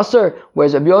kiboy aser,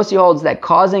 whereas Rabbi Yossi holds that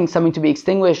causing something to be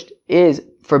extinguished is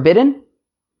forbidden.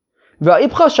 But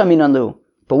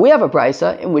we have a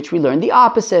brisa in which we learn the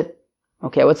opposite.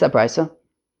 Okay, what's that brisa?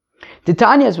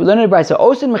 Titanias, we learn in the brisa,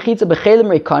 Osin mechitza b'chelim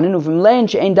reikanin uvimlein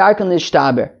she'ein darkan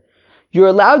l'shtaber. You're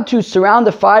allowed to surround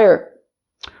the fire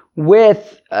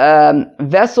with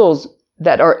vessels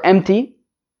that are empty,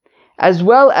 as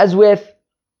well as with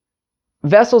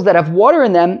vessels that have water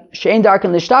in them, she'ein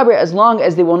darkan l'shtaber, as long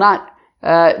as they will not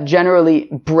generally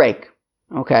break.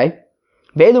 Okay?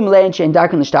 Ve'elu mlein she'ein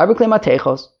darkan l'shtaber klei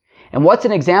matechos. And what's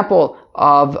an example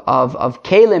of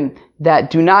kalim that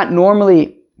do not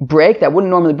normally break, that wouldn't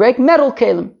normally break? Metal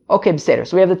kalim. Okay, beseder.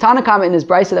 So we have the Tanna Kama in this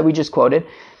brisa that we just quoted.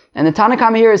 And the Tanna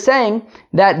Kama here is saying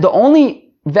that the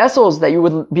only vessels that you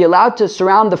would be allowed to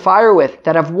surround the fire with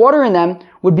that have water in them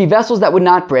would be vessels that would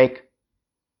not break.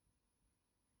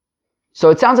 So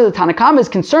it sounds like the Tanna Kama is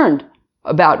concerned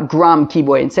about gram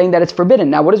kiboy and saying that it's forbidden.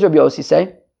 Now what does Rabbi Yossi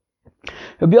say?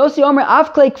 Rabbi Yossi Omer,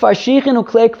 Af klei kfar shichin u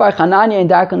klei kfar chananya in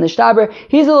darkan l'shtaber.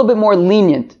 He's a little bit more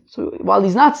lenient. So while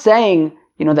he's not saying,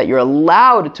 that you're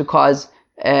allowed to cause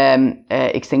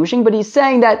extinguishing, but he's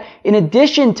saying that in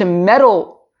addition to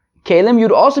metal kalim,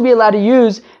 you'd also be allowed to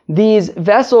use these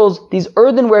vessels, these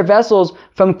earthenware vessels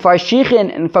from kfar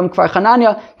shichin and from kfar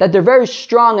chananya, that they're very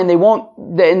strong and they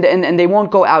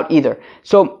won't go out either.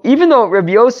 So even though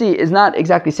Rabbi Yossi is not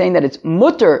exactly saying that it's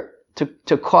mutter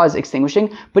to cause extinguishing,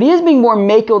 but he is being more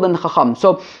makel than the Chacham.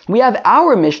 So we have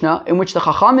our Mishnah in which the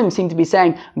Chachamim seem to be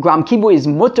saying gram kiboy is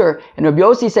mutter, and Rabbi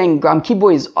Yossi is saying gram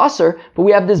kiboy is aser, but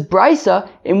we have this brisa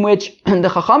in which the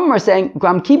Chachamim are saying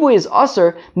gram kiboy is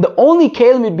aser, the only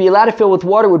kalim you'd be allowed to fill with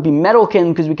water would be metal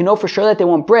kalim, because we can know for sure that they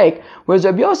won't break, whereas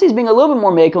Rabbi Yossi is being a little bit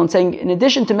more makel and saying in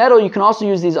addition to metal, you can also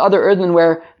use these other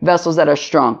earthenware vessels that are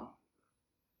strong.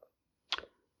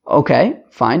 Okay,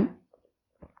 fine.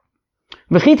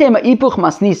 Okay,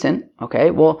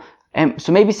 well,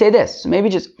 so maybe say this. So maybe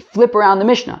just flip around the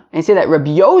Mishnah and say that Rabbi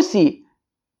Yossi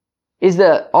is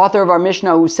the author of our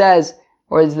Mishnah who says,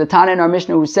 or is the Tana in our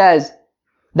Mishnah who says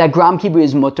that gram kiboy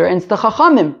is mutter, and it's the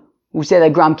Chachamim who say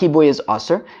that gram kiboy is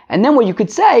aser. And then what you could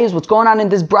say is what's going on in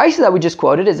this brisa that we just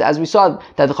quoted is, as we saw,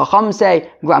 that the Chachamim say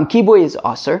gram kiboy is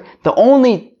aser. The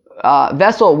only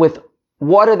vessel with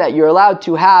water that you're allowed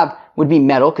to have would be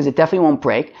metal, because it definitely won't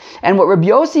break. And what Rabbi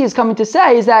Yossi is coming to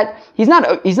say is that he's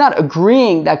not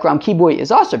agreeing that gram kiboy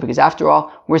is aser, because after all,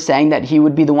 we're saying that he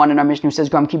would be the one in our Mishnah who says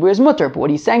gram kiboy is mutter. But what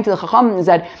he's saying to the Chachamim is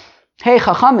that, hey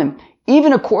Chachamim,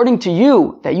 even according to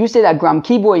you, that you say that gram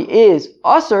kiboy is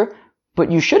aser, but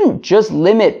you shouldn't just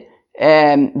limit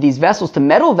these vessels to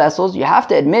metal vessels. You have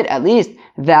to admit at least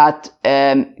that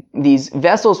these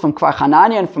vessels from kfar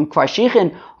chananya and from kfar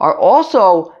shichin are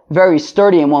also very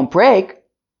sturdy and won't break.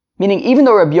 Meaning, even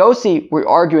though Rabbi Yossi, we're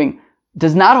arguing,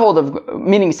 does not hold of,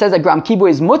 meaning says that gram kiboy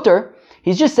is mutter,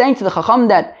 he's just saying to the Chacham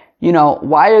that,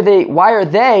 why are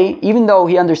they, even though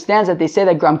he understands that they say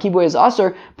that gram kiboy is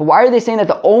aser, but why are they saying that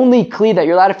the only kli that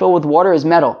you're allowed to fill with water is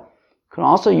metal? You can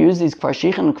also use these kfar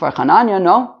shichin and kfar chananya,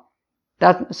 no?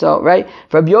 Right?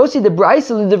 Rabbi Yossi, the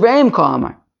brisa, the devreim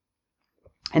ka'amar.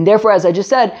 And therefore, as I just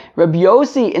said, Rabbi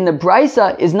Yossi in the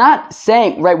brisa is not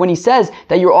saying, right, when he says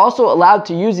that you're also allowed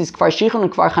to use these kfar shichin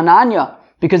and kfar chananya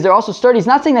because they're also sturdy, he's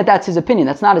not saying that that's his opinion.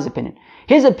 That's not his opinion.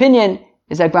 His opinion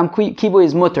is that gram kiboy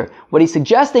is mutter. What he's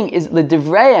suggesting is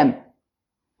l'divreim,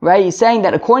 right? He's saying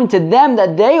that according to them,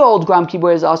 that they hold gram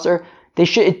kiboy is aser,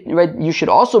 you should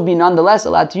also be nonetheless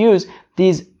allowed to use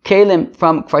these kalim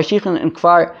from kfar shichin and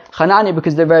kfar chananya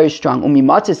because they're very strong.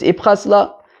 Umimatzis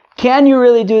ibchasla. Can you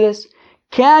really do this?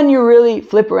 Can you really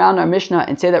flip around our Mishnah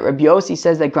and say that Rabbi Yossi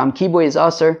says that gram kiboy is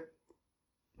aser?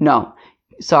 No.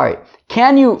 Sorry.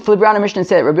 Can you flip around our Mishnah and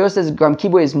say that Rabbi Yossi says gram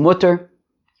kiboy is mutter?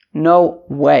 No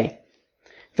way.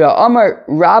 Ve'amar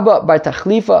Rabba bar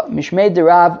Tachlifa mishmei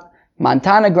derav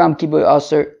mantana gram kiboy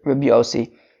aser Rabbi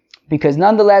Yossi. Because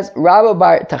nonetheless, Rabba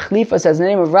bar Tachlifa says in the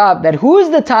name of Rab that who is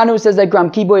the Tana who says that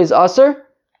gram kiboy is aser?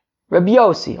 Rabbi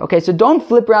Yossi. Okay, so don't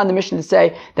flip around the Mishnah to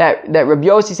say that Rabbi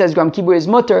Yossi says gram kibui is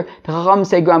mutter, the Chacham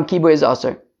say gram kibui is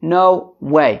asur. No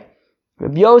way.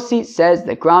 Rabbi Yossi says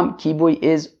that gram kibui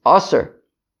is asur.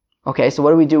 Okay, so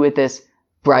what do we do with this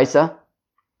brisa,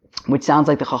 which sounds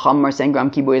like the Chacham are saying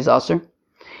gram kibui is asur?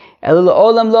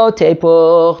 Olam lo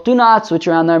tepuch. Do not switch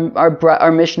around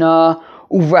our Mishnah.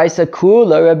 Uvraisa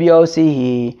kula Rabbi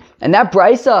Yossi. And that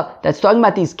brisa that's talking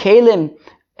about these kalim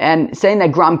and saying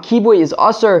that gram kibui is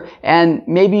asur, and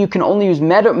maybe you can only use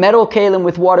metal kalim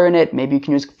with water in it. Maybe you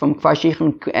can use from Kfar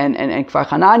Shichin and Kfar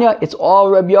Chananya. It's all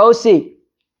Rabbi Yossi.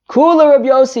 Kula Rabbi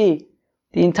Yossi.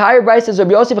 The entire brisa is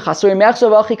Rabbi Yossi v'chasuri mechso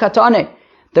v'achi katane.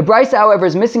 The brisa, however,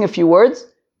 is missing a few words,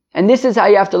 and this is how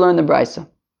you have to learn the brisa.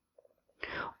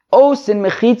 Osin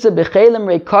mechitza b'chelim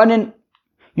reikanin.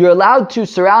 You're allowed to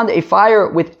surround a fire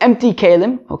with empty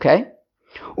kalim, okay?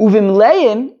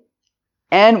 Uvimleim,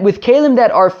 and with kalim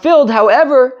that are filled,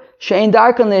 however, she'ein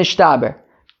darkan le'ishtaber.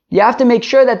 You have to make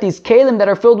sure that these kalim that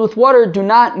are filled with water do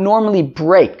not normally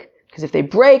break. Because if they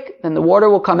break, then the water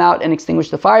will come out and extinguish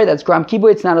the fire. That's gram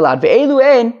kibui, it's not allowed. Ve'elu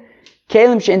ein,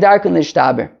 kalim she'ein darkan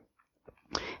le'ishtaber.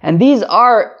 And these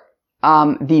are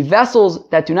the vessels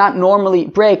that do not normally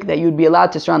break that you'd be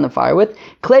allowed to surround the fire with.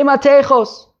 Klei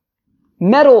matechos.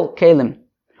 Metal kalim.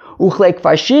 Uchlei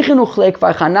kfar shichin, uchlei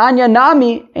kfar chananya,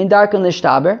 nami, ein darkan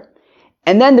l'shtaber.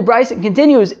 And then the brisa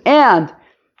continues, and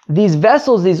these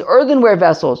vessels, these earthenware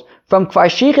vessels, from kfar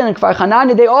shichin and kfar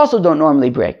chananya, they also don't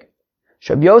normally break.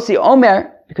 Rabbi Yossi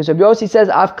Omer, because Rabbi Yossi says,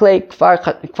 af klei kfar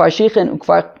shichin,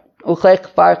 uchlei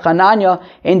kfar chananya,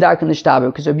 ein darkan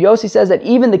l'shtaber. Because Rabbi Yossi says that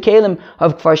even the kalim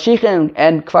of kfar shichin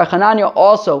and kfar chananya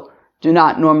also do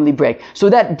not normally break. So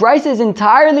that brisa is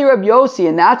entirely Rabbi Yossi,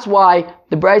 and that's why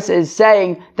the brisa is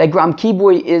saying that gram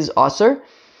kibui is asur.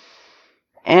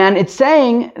 And it's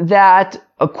saying that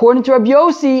according to Rabbi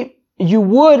Yossi, you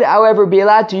would, however, be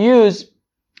allowed to use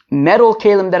metal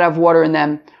kalim that have water in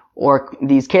them, or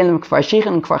these kalim kfar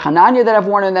shichin and kfar chananya that have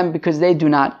water in them, because they do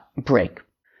not break.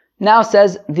 Now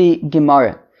says the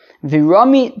Gemara,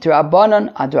 Virami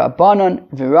d'Rabbanan ad Rabbanan,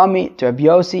 Virami d'Rabbi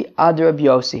Yossi ad Rabbi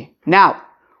Yossi. Now,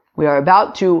 we are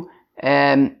about to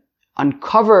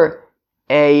uncover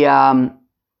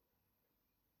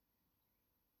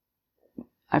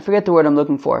I forget the word I'm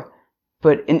looking for,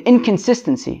 but an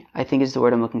inconsistency, I think is the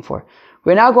word I'm looking for.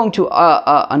 We're now going to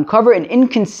uncover an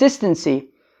inconsistency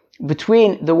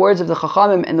between the words of the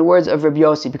Chachamim and the words of Rabbi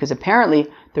Yossi, because apparently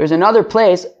there's another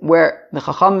place where the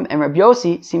Chachamim and Rabbi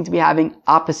Yossi seem to be having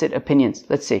opposite opinions.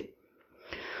 Let's see.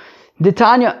 The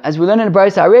Tanya, as we learn in the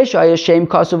Brisa Aresha, Yashem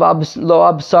Kasuv Lo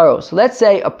Absaro. So let's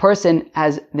say a person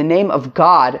has the name of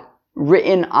God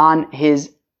written on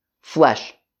his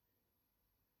flesh.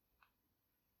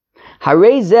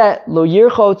 Harezeh Lo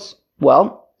Yirchotz.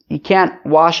 Well, he can't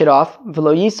wash it off.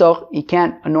 V'lo Yisoch. He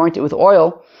can't anoint it with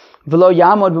oil. V'lo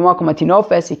Yamod B'makom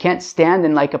Atinofes. He can't stand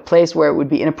in like a place where it would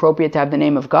be inappropriate to have the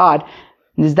name of God.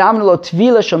 Nizdam Lo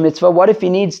Tvila Shel Mitzvah. What if he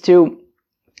needs to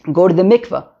go to the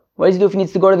mikveh? What does he do if he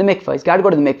needs to go to the mikveh? He's got to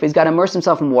go to the mikveh. He's got to immerse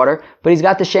himself in water, but he's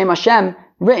got the Shem Hashem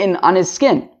written on his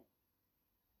skin.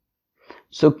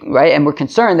 So, right, and we're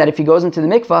concerned that if he goes into the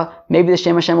mikveh, maybe the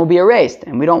Shem Hashem will be erased,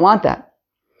 and we don't want that.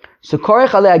 So, korech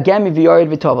alei agemi v'yored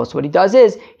v'tovo. So what he does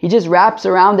is, he just wraps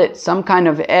around it some kind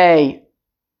of a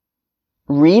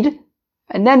reed,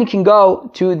 and then he can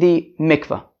go to the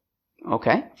mikveh.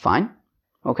 Okay, fine.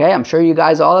 Okay, I'm sure you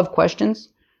guys all have questions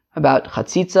about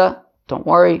chatzitza. Don't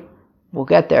worry. We'll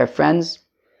get there, friends.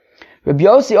 Rabbi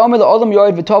Yossi Omer Olam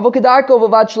Yored V'Tovo Kedarko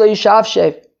V'Vad Shlo Yishav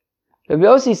Shev. Rabbi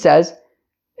Yossi says,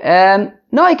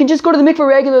 no, he can just go to the mikveh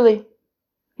regularly.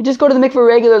 He just go to the mikveh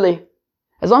regularly.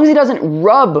 As long as he doesn't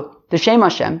rub the Shem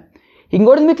Hashem, he can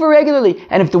go to the mikveh regularly.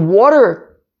 And if the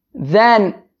water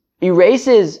then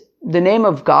erases the name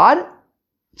of God,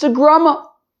 it's a grama.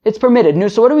 It's permitted. Now,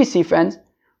 so what do we see, friends?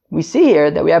 We see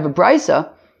here that we have a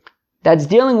brisa that's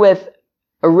dealing with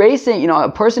erasing, a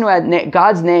person who had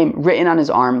God's name written on his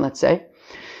arm, let's say,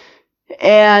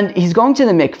 and he's going to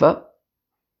the mikveh,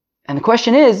 and the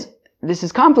question is, this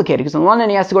is complicated, because on the one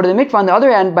hand he has to go to the mikveh, on the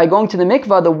other hand, by going to the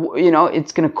mikveh,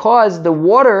 it's going to cause the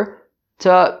water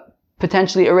to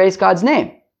potentially erase God's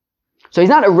name. So he's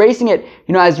not erasing it,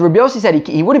 as Rabbi Yossi said,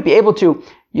 he wouldn't be able to,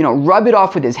 rub it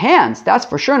off with his hands. That's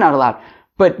for sure not allowed.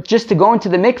 But just to go into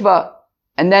the mikveh,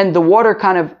 and then the water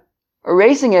kind of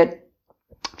erasing it,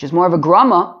 which is more of a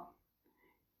grama,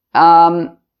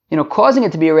 causing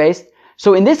it to be erased.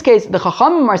 So in this case, the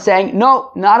Chachamim are saying,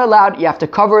 no, not allowed. You have to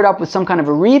cover it up with some kind of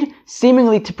a reed,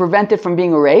 seemingly to prevent it from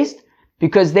being erased,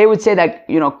 because they would say that,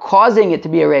 causing it to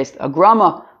be erased, a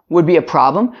grama, would be a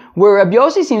problem. Where Rabbi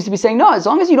Yossi seems to be saying, no, as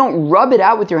long as you don't rub it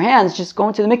out with your hands, just go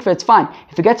into the mikveh, it's fine.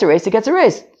 If it gets erased, it gets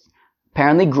erased.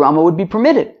 apparently grama would be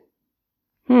permitted.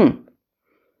 So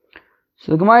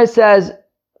the Gemara says,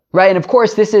 right, and of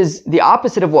course this is the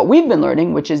opposite of what we've been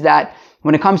learning, which is that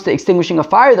when it comes to extinguishing a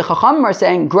fire, the Chachamim are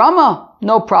saying, grama,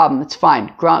 no problem, it's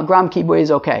fine. Gram kibui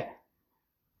is okay.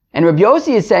 And Rabbi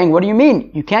Yossi is saying, what do you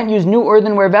mean? You can't use new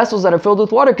earthenware vessels that are filled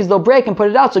with water because they'll break and put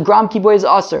it out, so gram kibui is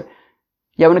aser.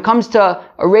 Yeah, when it comes to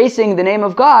erasing the name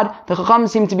of God, the Chachamim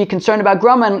seem to be concerned about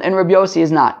grama and Rabbi Yossi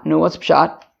is not. You know what's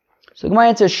pshat? So the Gemara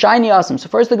answers, shiny awesome. So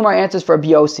first the Gemara answers for Rabbi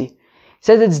Yossi. He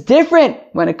says it's different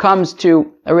when it comes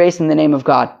to erasing the name of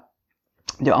God.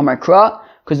 The Amar Kra,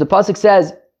 because the pasuk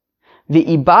says,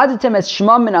 "V'ibadatem es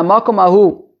shmam min hamakom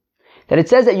ahu," that it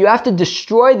says that you have to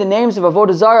destroy the names of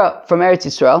Avodah Zarah from Eretz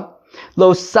Yisrael.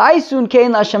 Lo saisun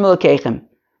kein laHashem Elokeichem,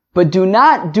 but do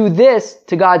not do this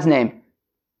to God's name.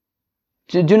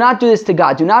 Do not do this to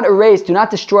God. Do not erase. Do not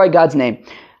destroy God's name.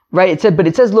 Right? But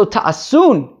it says lo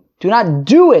ta'asun. Do not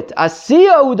do it.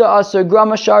 Asiya uda aser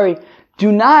grama shari.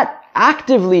 Do not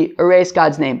actively erase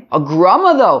God's name. A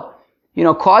grama though,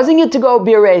 causing it to go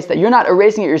be erased, that you're not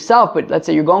erasing it yourself, but let's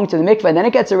say you're going to the mikveh and then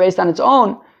it gets erased on its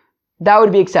own, that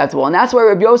would be acceptable. And that's why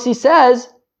Rabbi Yossi says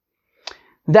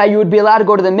that you would be allowed to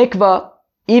go to the mikveh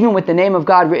even with the name of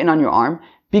God written on your arm,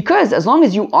 because as long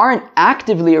as you aren't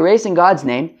actively erasing God's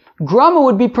name, grama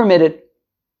would be permitted.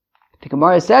 The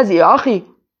Gemara says, Iachi,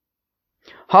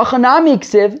 hachanami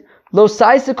ksiv lo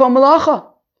saisiko malacha.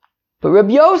 But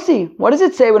Rabbi Yossi, what does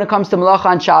it say when it comes to malacha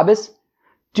on Shabbos?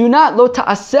 Do not lo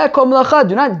ta'aseh kol malacha.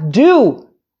 Do not do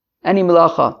any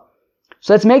malacha.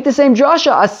 So let's make the same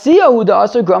drasha. Asiya uda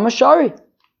aser grama shari.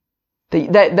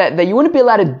 That you wouldn't be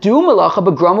allowed to do malacha,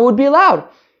 but grama would be allowed.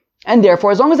 And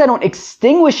therefore, as long as I don't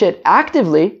extinguish it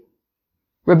actively,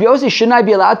 Rabbi Yossi, shouldn't I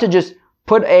be allowed to just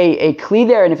put a kli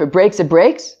there, and if it breaks, it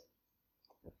breaks?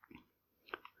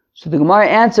 So the Gemara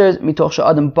answers, mitoch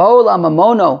she'adam ba'ol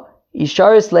amamono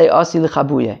isharis le'asi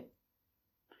l'chabuye.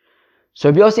 So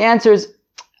Rabbi Yossi answers,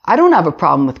 I don't have a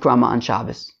problem with grama on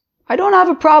Shabbos. I don't have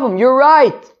a problem. You're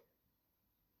right.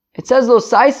 It says, lo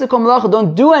saisa kol malacha,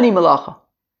 don't do any malacha.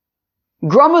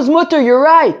 Grama's mutter, you're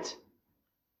right.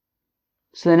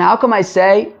 So then how come I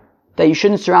say that you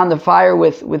shouldn't surround the fire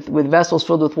with vessels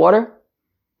filled with water?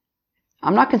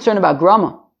 I'm not concerned about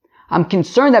grama. I'm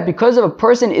concerned that because of a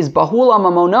person is bahul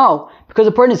amamono, because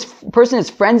a person is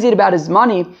frenzied about his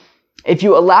money, if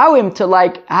you allow him to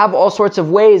have all sorts of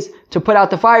ways to put out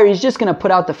the fire, he's just going to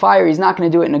put out the fire. He's not going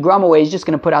to do it in a grama way. He's just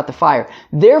going to put out the fire.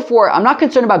 Therefore, I'm not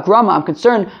concerned about grama. I'm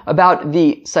concerned about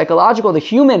the psychological, the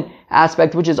human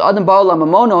aspect, which is adam ba'ol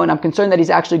amamono, and I'm concerned that he's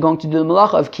actually going to do the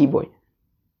malacha of kibui.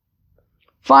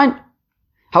 Fine.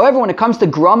 However, when it comes to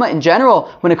grama in general,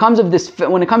 when it comes to this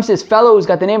fellow who's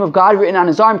got the name of God written on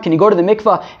his arm, can he go to the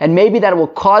mikvah and maybe that will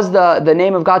cause the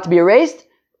name of God to be erased?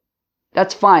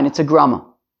 That's fine. It's a grama.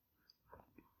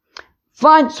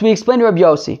 Fine. So we explained to Rabbi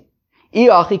Yossi.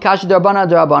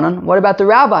 What about the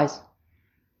rabbis?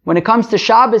 When it comes to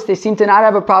Shabbos, they seem to not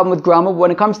have a problem with grama.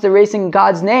 When it comes to erasing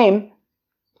God's name,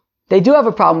 they do have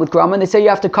a problem with grama, and they say you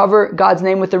have to cover God's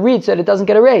name with a reed so that it doesn't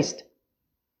get erased.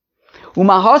 If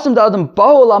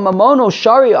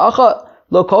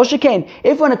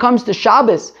when it comes to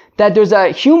Shabbos, that there's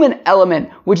a human element,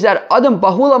 which is that adam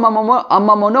bahul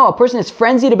amamono, a person is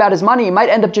frenzied about his money, he might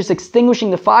end up just extinguishing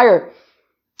the fire.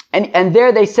 And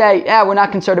there they say, we're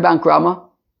not concerned about grama.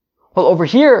 Well, over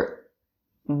here,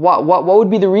 what would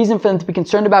be the reason for them to be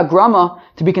concerned about grama,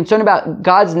 to be concerned about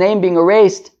God's name being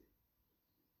erased,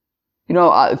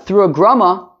 through a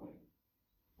grama,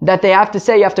 that they have to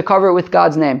say you have to cover it with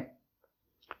God's name.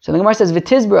 So the Gemara says,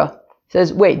 V'tizbra,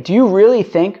 says, wait, do you really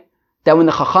think that when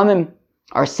the Chachamim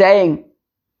are saying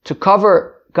to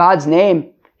cover God's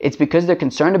name, it's because they're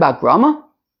concerned about grama?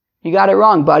 You got it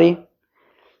wrong, buddy.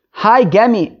 Hi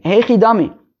Gemi, Heichi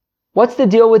Dami. What's the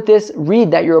deal with this reed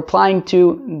that you're applying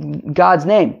to God's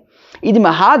name? Idim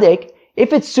Mahadek,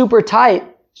 if it's super tight,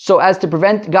 so as to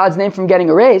prevent God's name from getting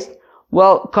erased,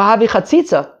 well, Kahavi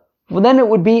Chatzitza. Well, then it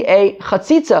would be a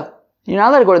Chatzitza. You're not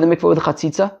allowed to go to the mikveh with a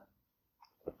Chatzitza.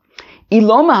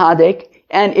 Ilo Mahadek,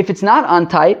 and if it's not on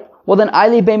tight, well then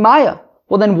Aili Beimaya.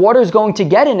 Well then water is going to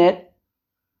get in it,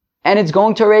 and it's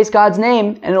going to erase God's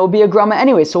name, and it will be a grama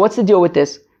anyway. So what's the deal with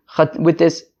this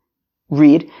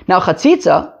reed? Now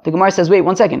Chatzitza, the Gemara says, wait,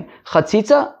 1 second.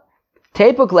 Chatzitza,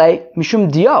 Tepukle,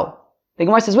 Mishum Dio. The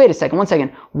Gemara says, wait a second, 1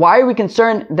 second. Why are we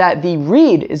concerned that the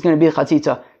reed is going to be a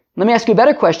Chatzitza? Let me ask you a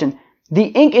better question. The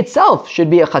ink itself should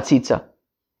be a Chatzitza.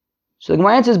 So the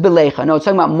Gemara answers Belecha. No, it's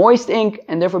talking about moist ink,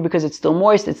 and therefore because it's still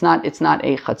moist, it's not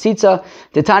a chatzitza.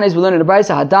 The Tanis we learn in the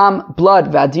Brisa, Hadam,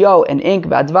 blood, Vadio, and ink,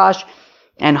 Vadvash,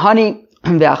 and honey,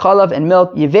 Ve'achalav, and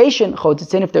milk, Yeveshin,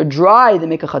 Chotzitzin. If they're dry, they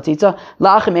make a chatzitza.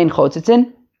 Lachim ein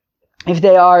Chotzitzin. If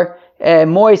they are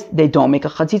moist, they don't make a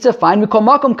chatzitza. Fine, mikol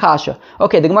makom kasha.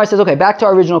 Okay, the Gemara says, okay, back to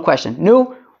our original question.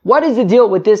 What is the deal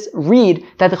with this reed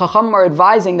that the Chachamim are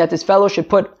advising that this fellow should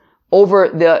put over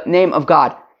the name of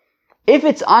God? If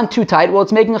it's on too tight, well,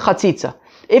 it's making a chatzitza.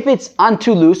 If it's on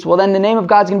too loose, well, then the name of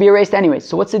God's going to be erased anyway.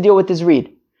 So what's the deal with this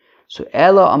reed? So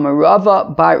Ela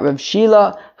Amarava bar Rav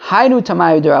Shila Hainu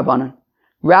Tamayu Derabanan.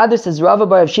 Rather, says Rava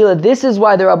bar Rav Shila, this is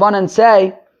why the Rabbanan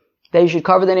say that you should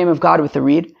cover the name of God with the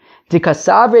reed.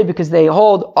 Dikasavre, because they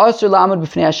hold Asur Lamud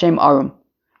B'fnei Hashem Arum,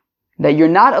 that you're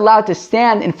not allowed to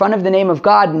stand in front of the name of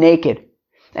God naked.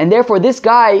 And therefore, this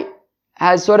guy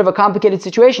has sort of a complicated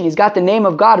situation. He's got the name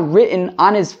of God written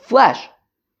on his flesh.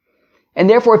 And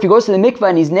therefore, if he goes to the mikvah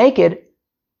and he's naked,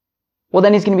 well,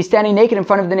 then he's going to be standing naked in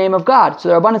front of the name of God. So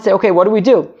the Rabbanan say, okay, what do we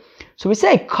do? So we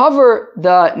say, cover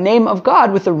the name of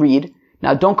God with a reed.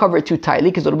 Now, don't cover it too tightly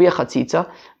because it'll be a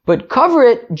chatzitza, but cover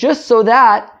it just so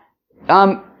that,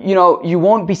 you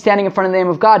won't be standing in front of the name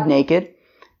of God naked.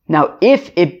 Now,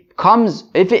 if it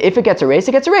gets erased,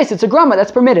 it gets erased. It's a grama,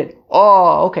 that's permitted.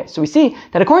 Oh, okay. So we see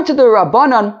that according to the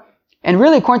Rabbanan, and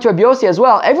really according to Rabbi Yossi as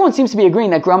well, everyone seems to be agreeing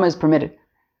that grama is permitted.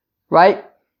 Right?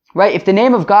 If the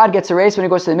name of God gets erased when he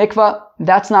goes to the mikvah,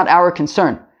 that's not our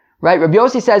concern. Right? Rabbi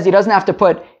Yossi says he doesn't have to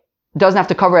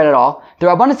cover it at all. The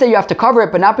Rabbanan say you have to cover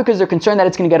it, but not because they're concerned that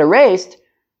it's going to get erased.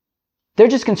 They're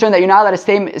just concerned that you're not allowed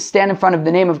to stand in front of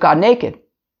the name of God naked.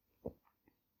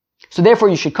 So therefore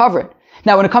you should cover it.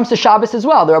 Now when it comes to Shabbos as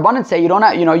well, the Rabbanan say you don't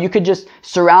have, you could just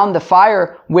surround the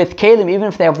fire with kalim, even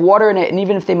if they have water in it, and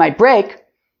even if they might break,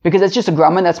 because it's just a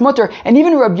grama and that's mutter. And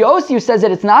even Rabbi Yossi, who says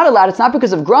that it's not allowed, it's not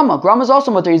because of grama. Grama is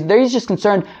also mutter. He's just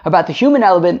concerned about the human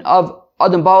element of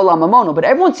Adam Ba'olam Mamono. But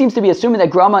everyone seems to be assuming that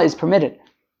grama is permitted.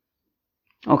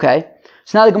 Okay?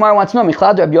 So now the Gemara wants to know,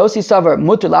 Michlad Rabbi Yossi Savar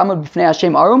Mutter Lamud B'fnei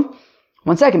Hashem Arum.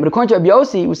 One second, but according to Rabbi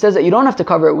Yossi, who says that you don't have to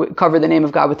cover the name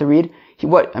of God with the reed,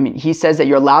 he says that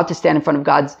you're allowed to stand in front of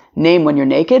God's name when you're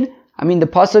naked. The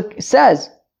pasuk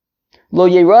says, Lo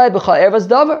Yerai B'cha Ervas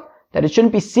Davar, that it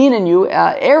shouldn't be seen in you,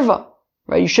 erva,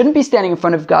 right? You shouldn't be standing in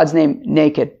front of God's name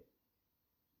naked.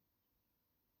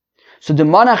 So the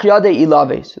Manach Yadei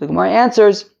Ilave. So the Gemara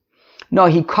answers, no,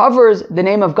 he covers the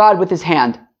name of God with his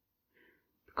hand.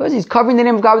 Because he's covering the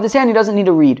name of God with his hand, he doesn't need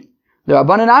a reed. The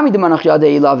Rabbanan Ami the Manach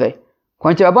Yadei Ilave.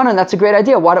 According to Rabbanan, that's a great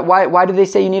idea. Why do they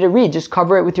say you need a reed? Just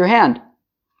cover it with your hand.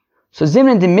 So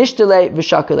Zimnan de Mishtele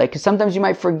V'Shakele, because sometimes you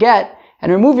might forget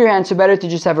and remove your hand, so better to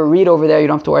just have a reed over there, you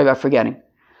don't have to worry about forgetting.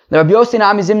 The Rabbi Yossi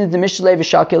Nami Zimnan de Mishtele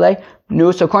V'Shakele.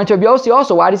 No, so according to Rabbi Yossi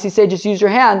also, why does he say just use your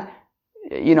hand?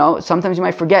 Sometimes you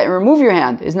might forget and remove your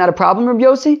hand. Isn't that a problem, Rabbi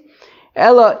Yossi?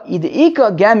 Ella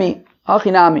Ideika Gemi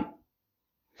Achinami.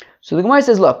 So the Gemara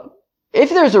says, look, if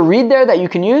there's a reed there that you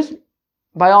can use,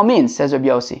 by all means, says Rabbi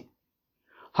Yossi.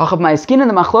 Hachab Ma'iskin and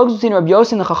the machlokes between Rabbi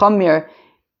Yossi and the Chacham Mir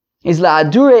is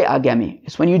la'adure agemi.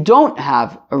 It's when you don't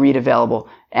have a reed available.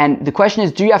 And the question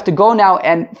is, do you have to go now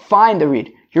and find the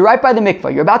reed? You're right by the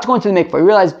mikvah. You're about to go into the mikvah. You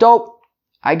realize, dope,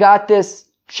 I got this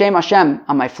Shem Hashem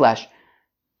on my flesh.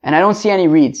 And I don't see any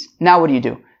reeds. Now what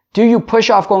do? Do you push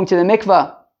off going to the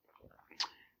mikvah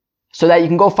so that you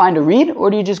can go find a reed?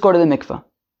 Or do you just go to the mikvah?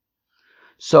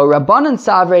 So Rabbanan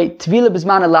Savre Tvila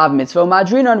Bizman Alav Mitzvah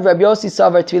Madrinon, Rabbi Yossi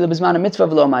Savre Tvila Bizman Mitzvah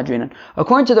V'lo Madrinon.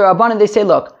 According to the Rabbanan, they say,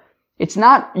 look, it's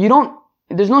not,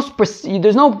 there's no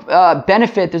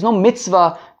benefit, there's no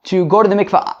mitzvah to go to the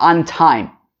mikvah on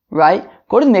time, right?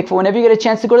 Go to the mikvah whenever you get a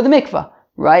chance to go to the mikvah,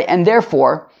 right? And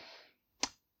therefore,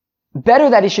 better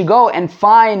that he should go and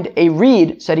find a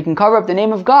reed so that he can cover up the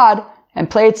name of God and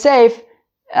play it safe.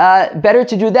 Better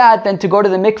to do that than to go to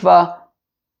the mikvah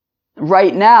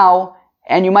right now,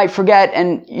 and you might forget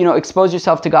and, expose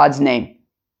yourself to God's name.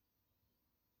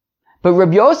 But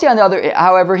Rabbi Yossi, on the other,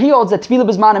 however, he holds that Tefillah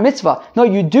B'zman a mitzvah. No,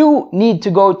 you do need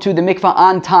to go to the mikvah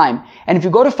on time. And if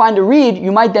you go to find a reed,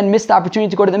 you might then miss the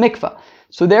opportunity to go to the mikvah.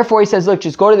 So therefore he says, look,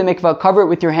 just go to the mikvah, cover it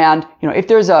with your hand. If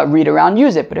there's a reed around,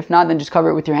 use it. But if not, then just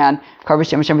cover it with your hand. Cover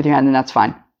Shem Hashem with your hand, and that's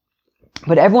fine.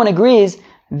 But everyone agrees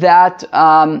that,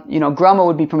 grama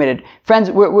would be permitted. Friends,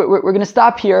 we're going to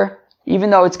stop here, even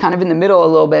though it's kind of in the middle a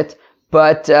little bit.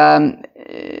 But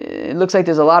it looks like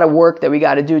there's a lot of work that we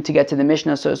got to do to get to the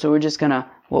Mishnah, so we're just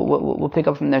we'll pick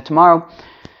up from there tomorrow.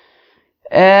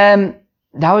 That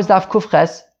was Daf Kuf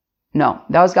Ches. No,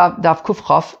 that was Daf Kuf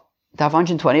Chaf, Daf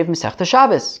 120 of Masechta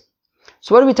Shabbos.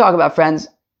 So what did we talk about, friends?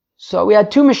 So we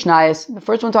had two Mishnayos. The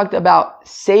first one talked about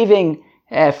saving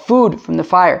food from the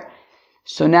fire.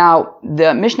 So now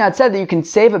the Mishnah had said that you can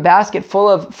save a basket full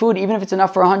of food even if it's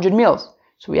enough for 100 meals.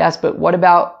 So we asked, but what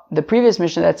about the previous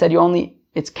Mishnah that said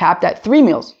it's capped at 3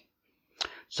 meals?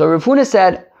 So Rav Huna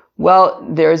said, well,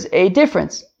 there's a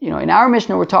difference. In our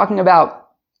Mishnah, we're talking about,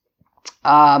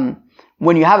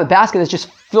 when you have a basket that's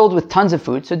just filled with tons of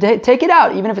food, so take it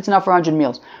out, even if it's enough for 100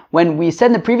 meals. When we said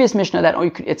in the previous Mishnah that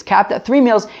it's capped at 3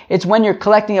 meals, it's when you're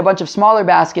collecting a bunch of smaller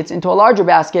baskets into a larger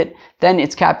basket, then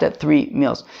it's capped at 3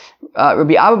 meals.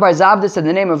 Rabbi Abba Bar Zavda said in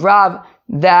the name of Rav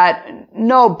that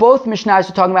no, both Mishnahs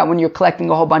are talking about when you're collecting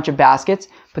a whole bunch of baskets,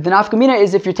 but the nafka mina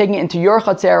is if you're taking it into your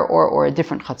chatzer or a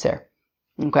different chatzer.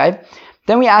 Okay?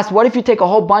 Then we asked, what if you take a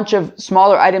whole bunch of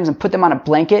smaller items and put them on a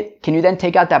blanket? Can you then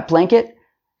take out that blanket?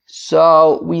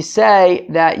 So we say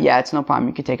that, yeah, it's no problem.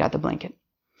 You can take out the blanket.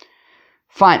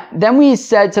 Fine. Then we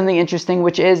said something interesting,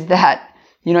 which is that,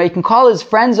 he can call his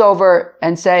friends over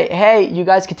and say, hey, you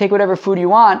guys can take whatever food you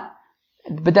want,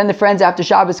 but then the friends after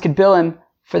Shabbos could bill him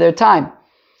for their time.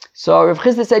 So Rav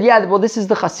Chisda said, yeah, well, this is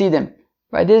the Hasidim,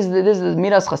 right? This is the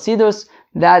Miras Chasidus,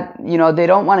 that, they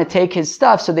don't want to take his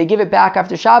stuff, so they give it back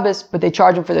after Shabbos, but they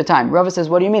charge him for their time. Rava says,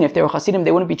 what do you mean? If they were Hasidim,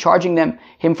 they wouldn't be charging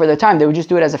him for their time. They would just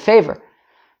do it as a favor.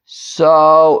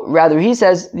 So, rather, he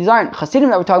says, these aren't Hasidim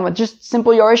that we're talking about, just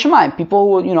simple Yorei Shamayim.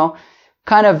 People who,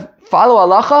 kind of follow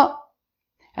halacha,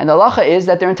 and the halacha is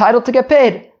that they're entitled to get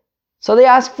paid. So they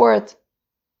ask for it.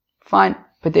 Fine.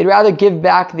 But they'd rather give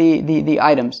back the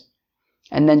items,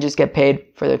 and then just get paid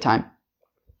for their time.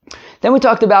 Then we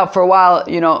talked about, for a while,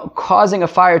 causing a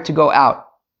fire to go out,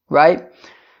 right?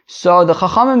 So the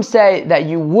Chachamim say that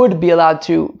you would be allowed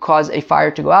to cause a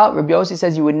fire to go out. Rabbi Yossi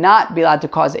says you would not be allowed to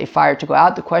cause a fire to go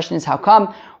out. The question is, how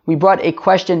come? We brought a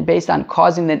question based on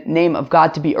causing the name of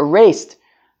God to be erased.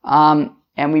 And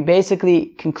we basically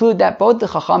conclude that both the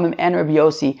Chachamim and Rabbi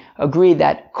Yossi agree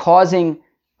that causing,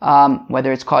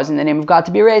 whether it's causing the name of God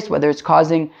to be erased, whether it's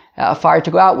causing a fire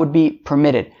to go out, would be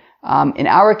permitted. In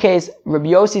our case,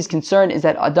 Rabbi Yossi's concern is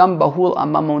that Adam Bahul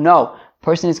Amamono,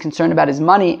 person is concerned about his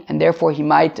money, and therefore he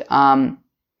might end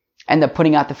up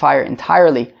putting out the fire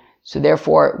entirely. So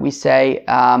therefore we say,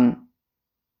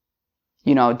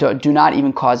 do not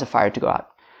even cause a fire to go out.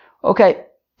 Okay,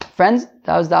 friends,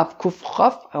 that was Daf Kuf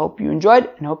Chaf. I hope you enjoyed,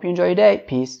 and hope you enjoy your day.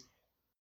 Peace.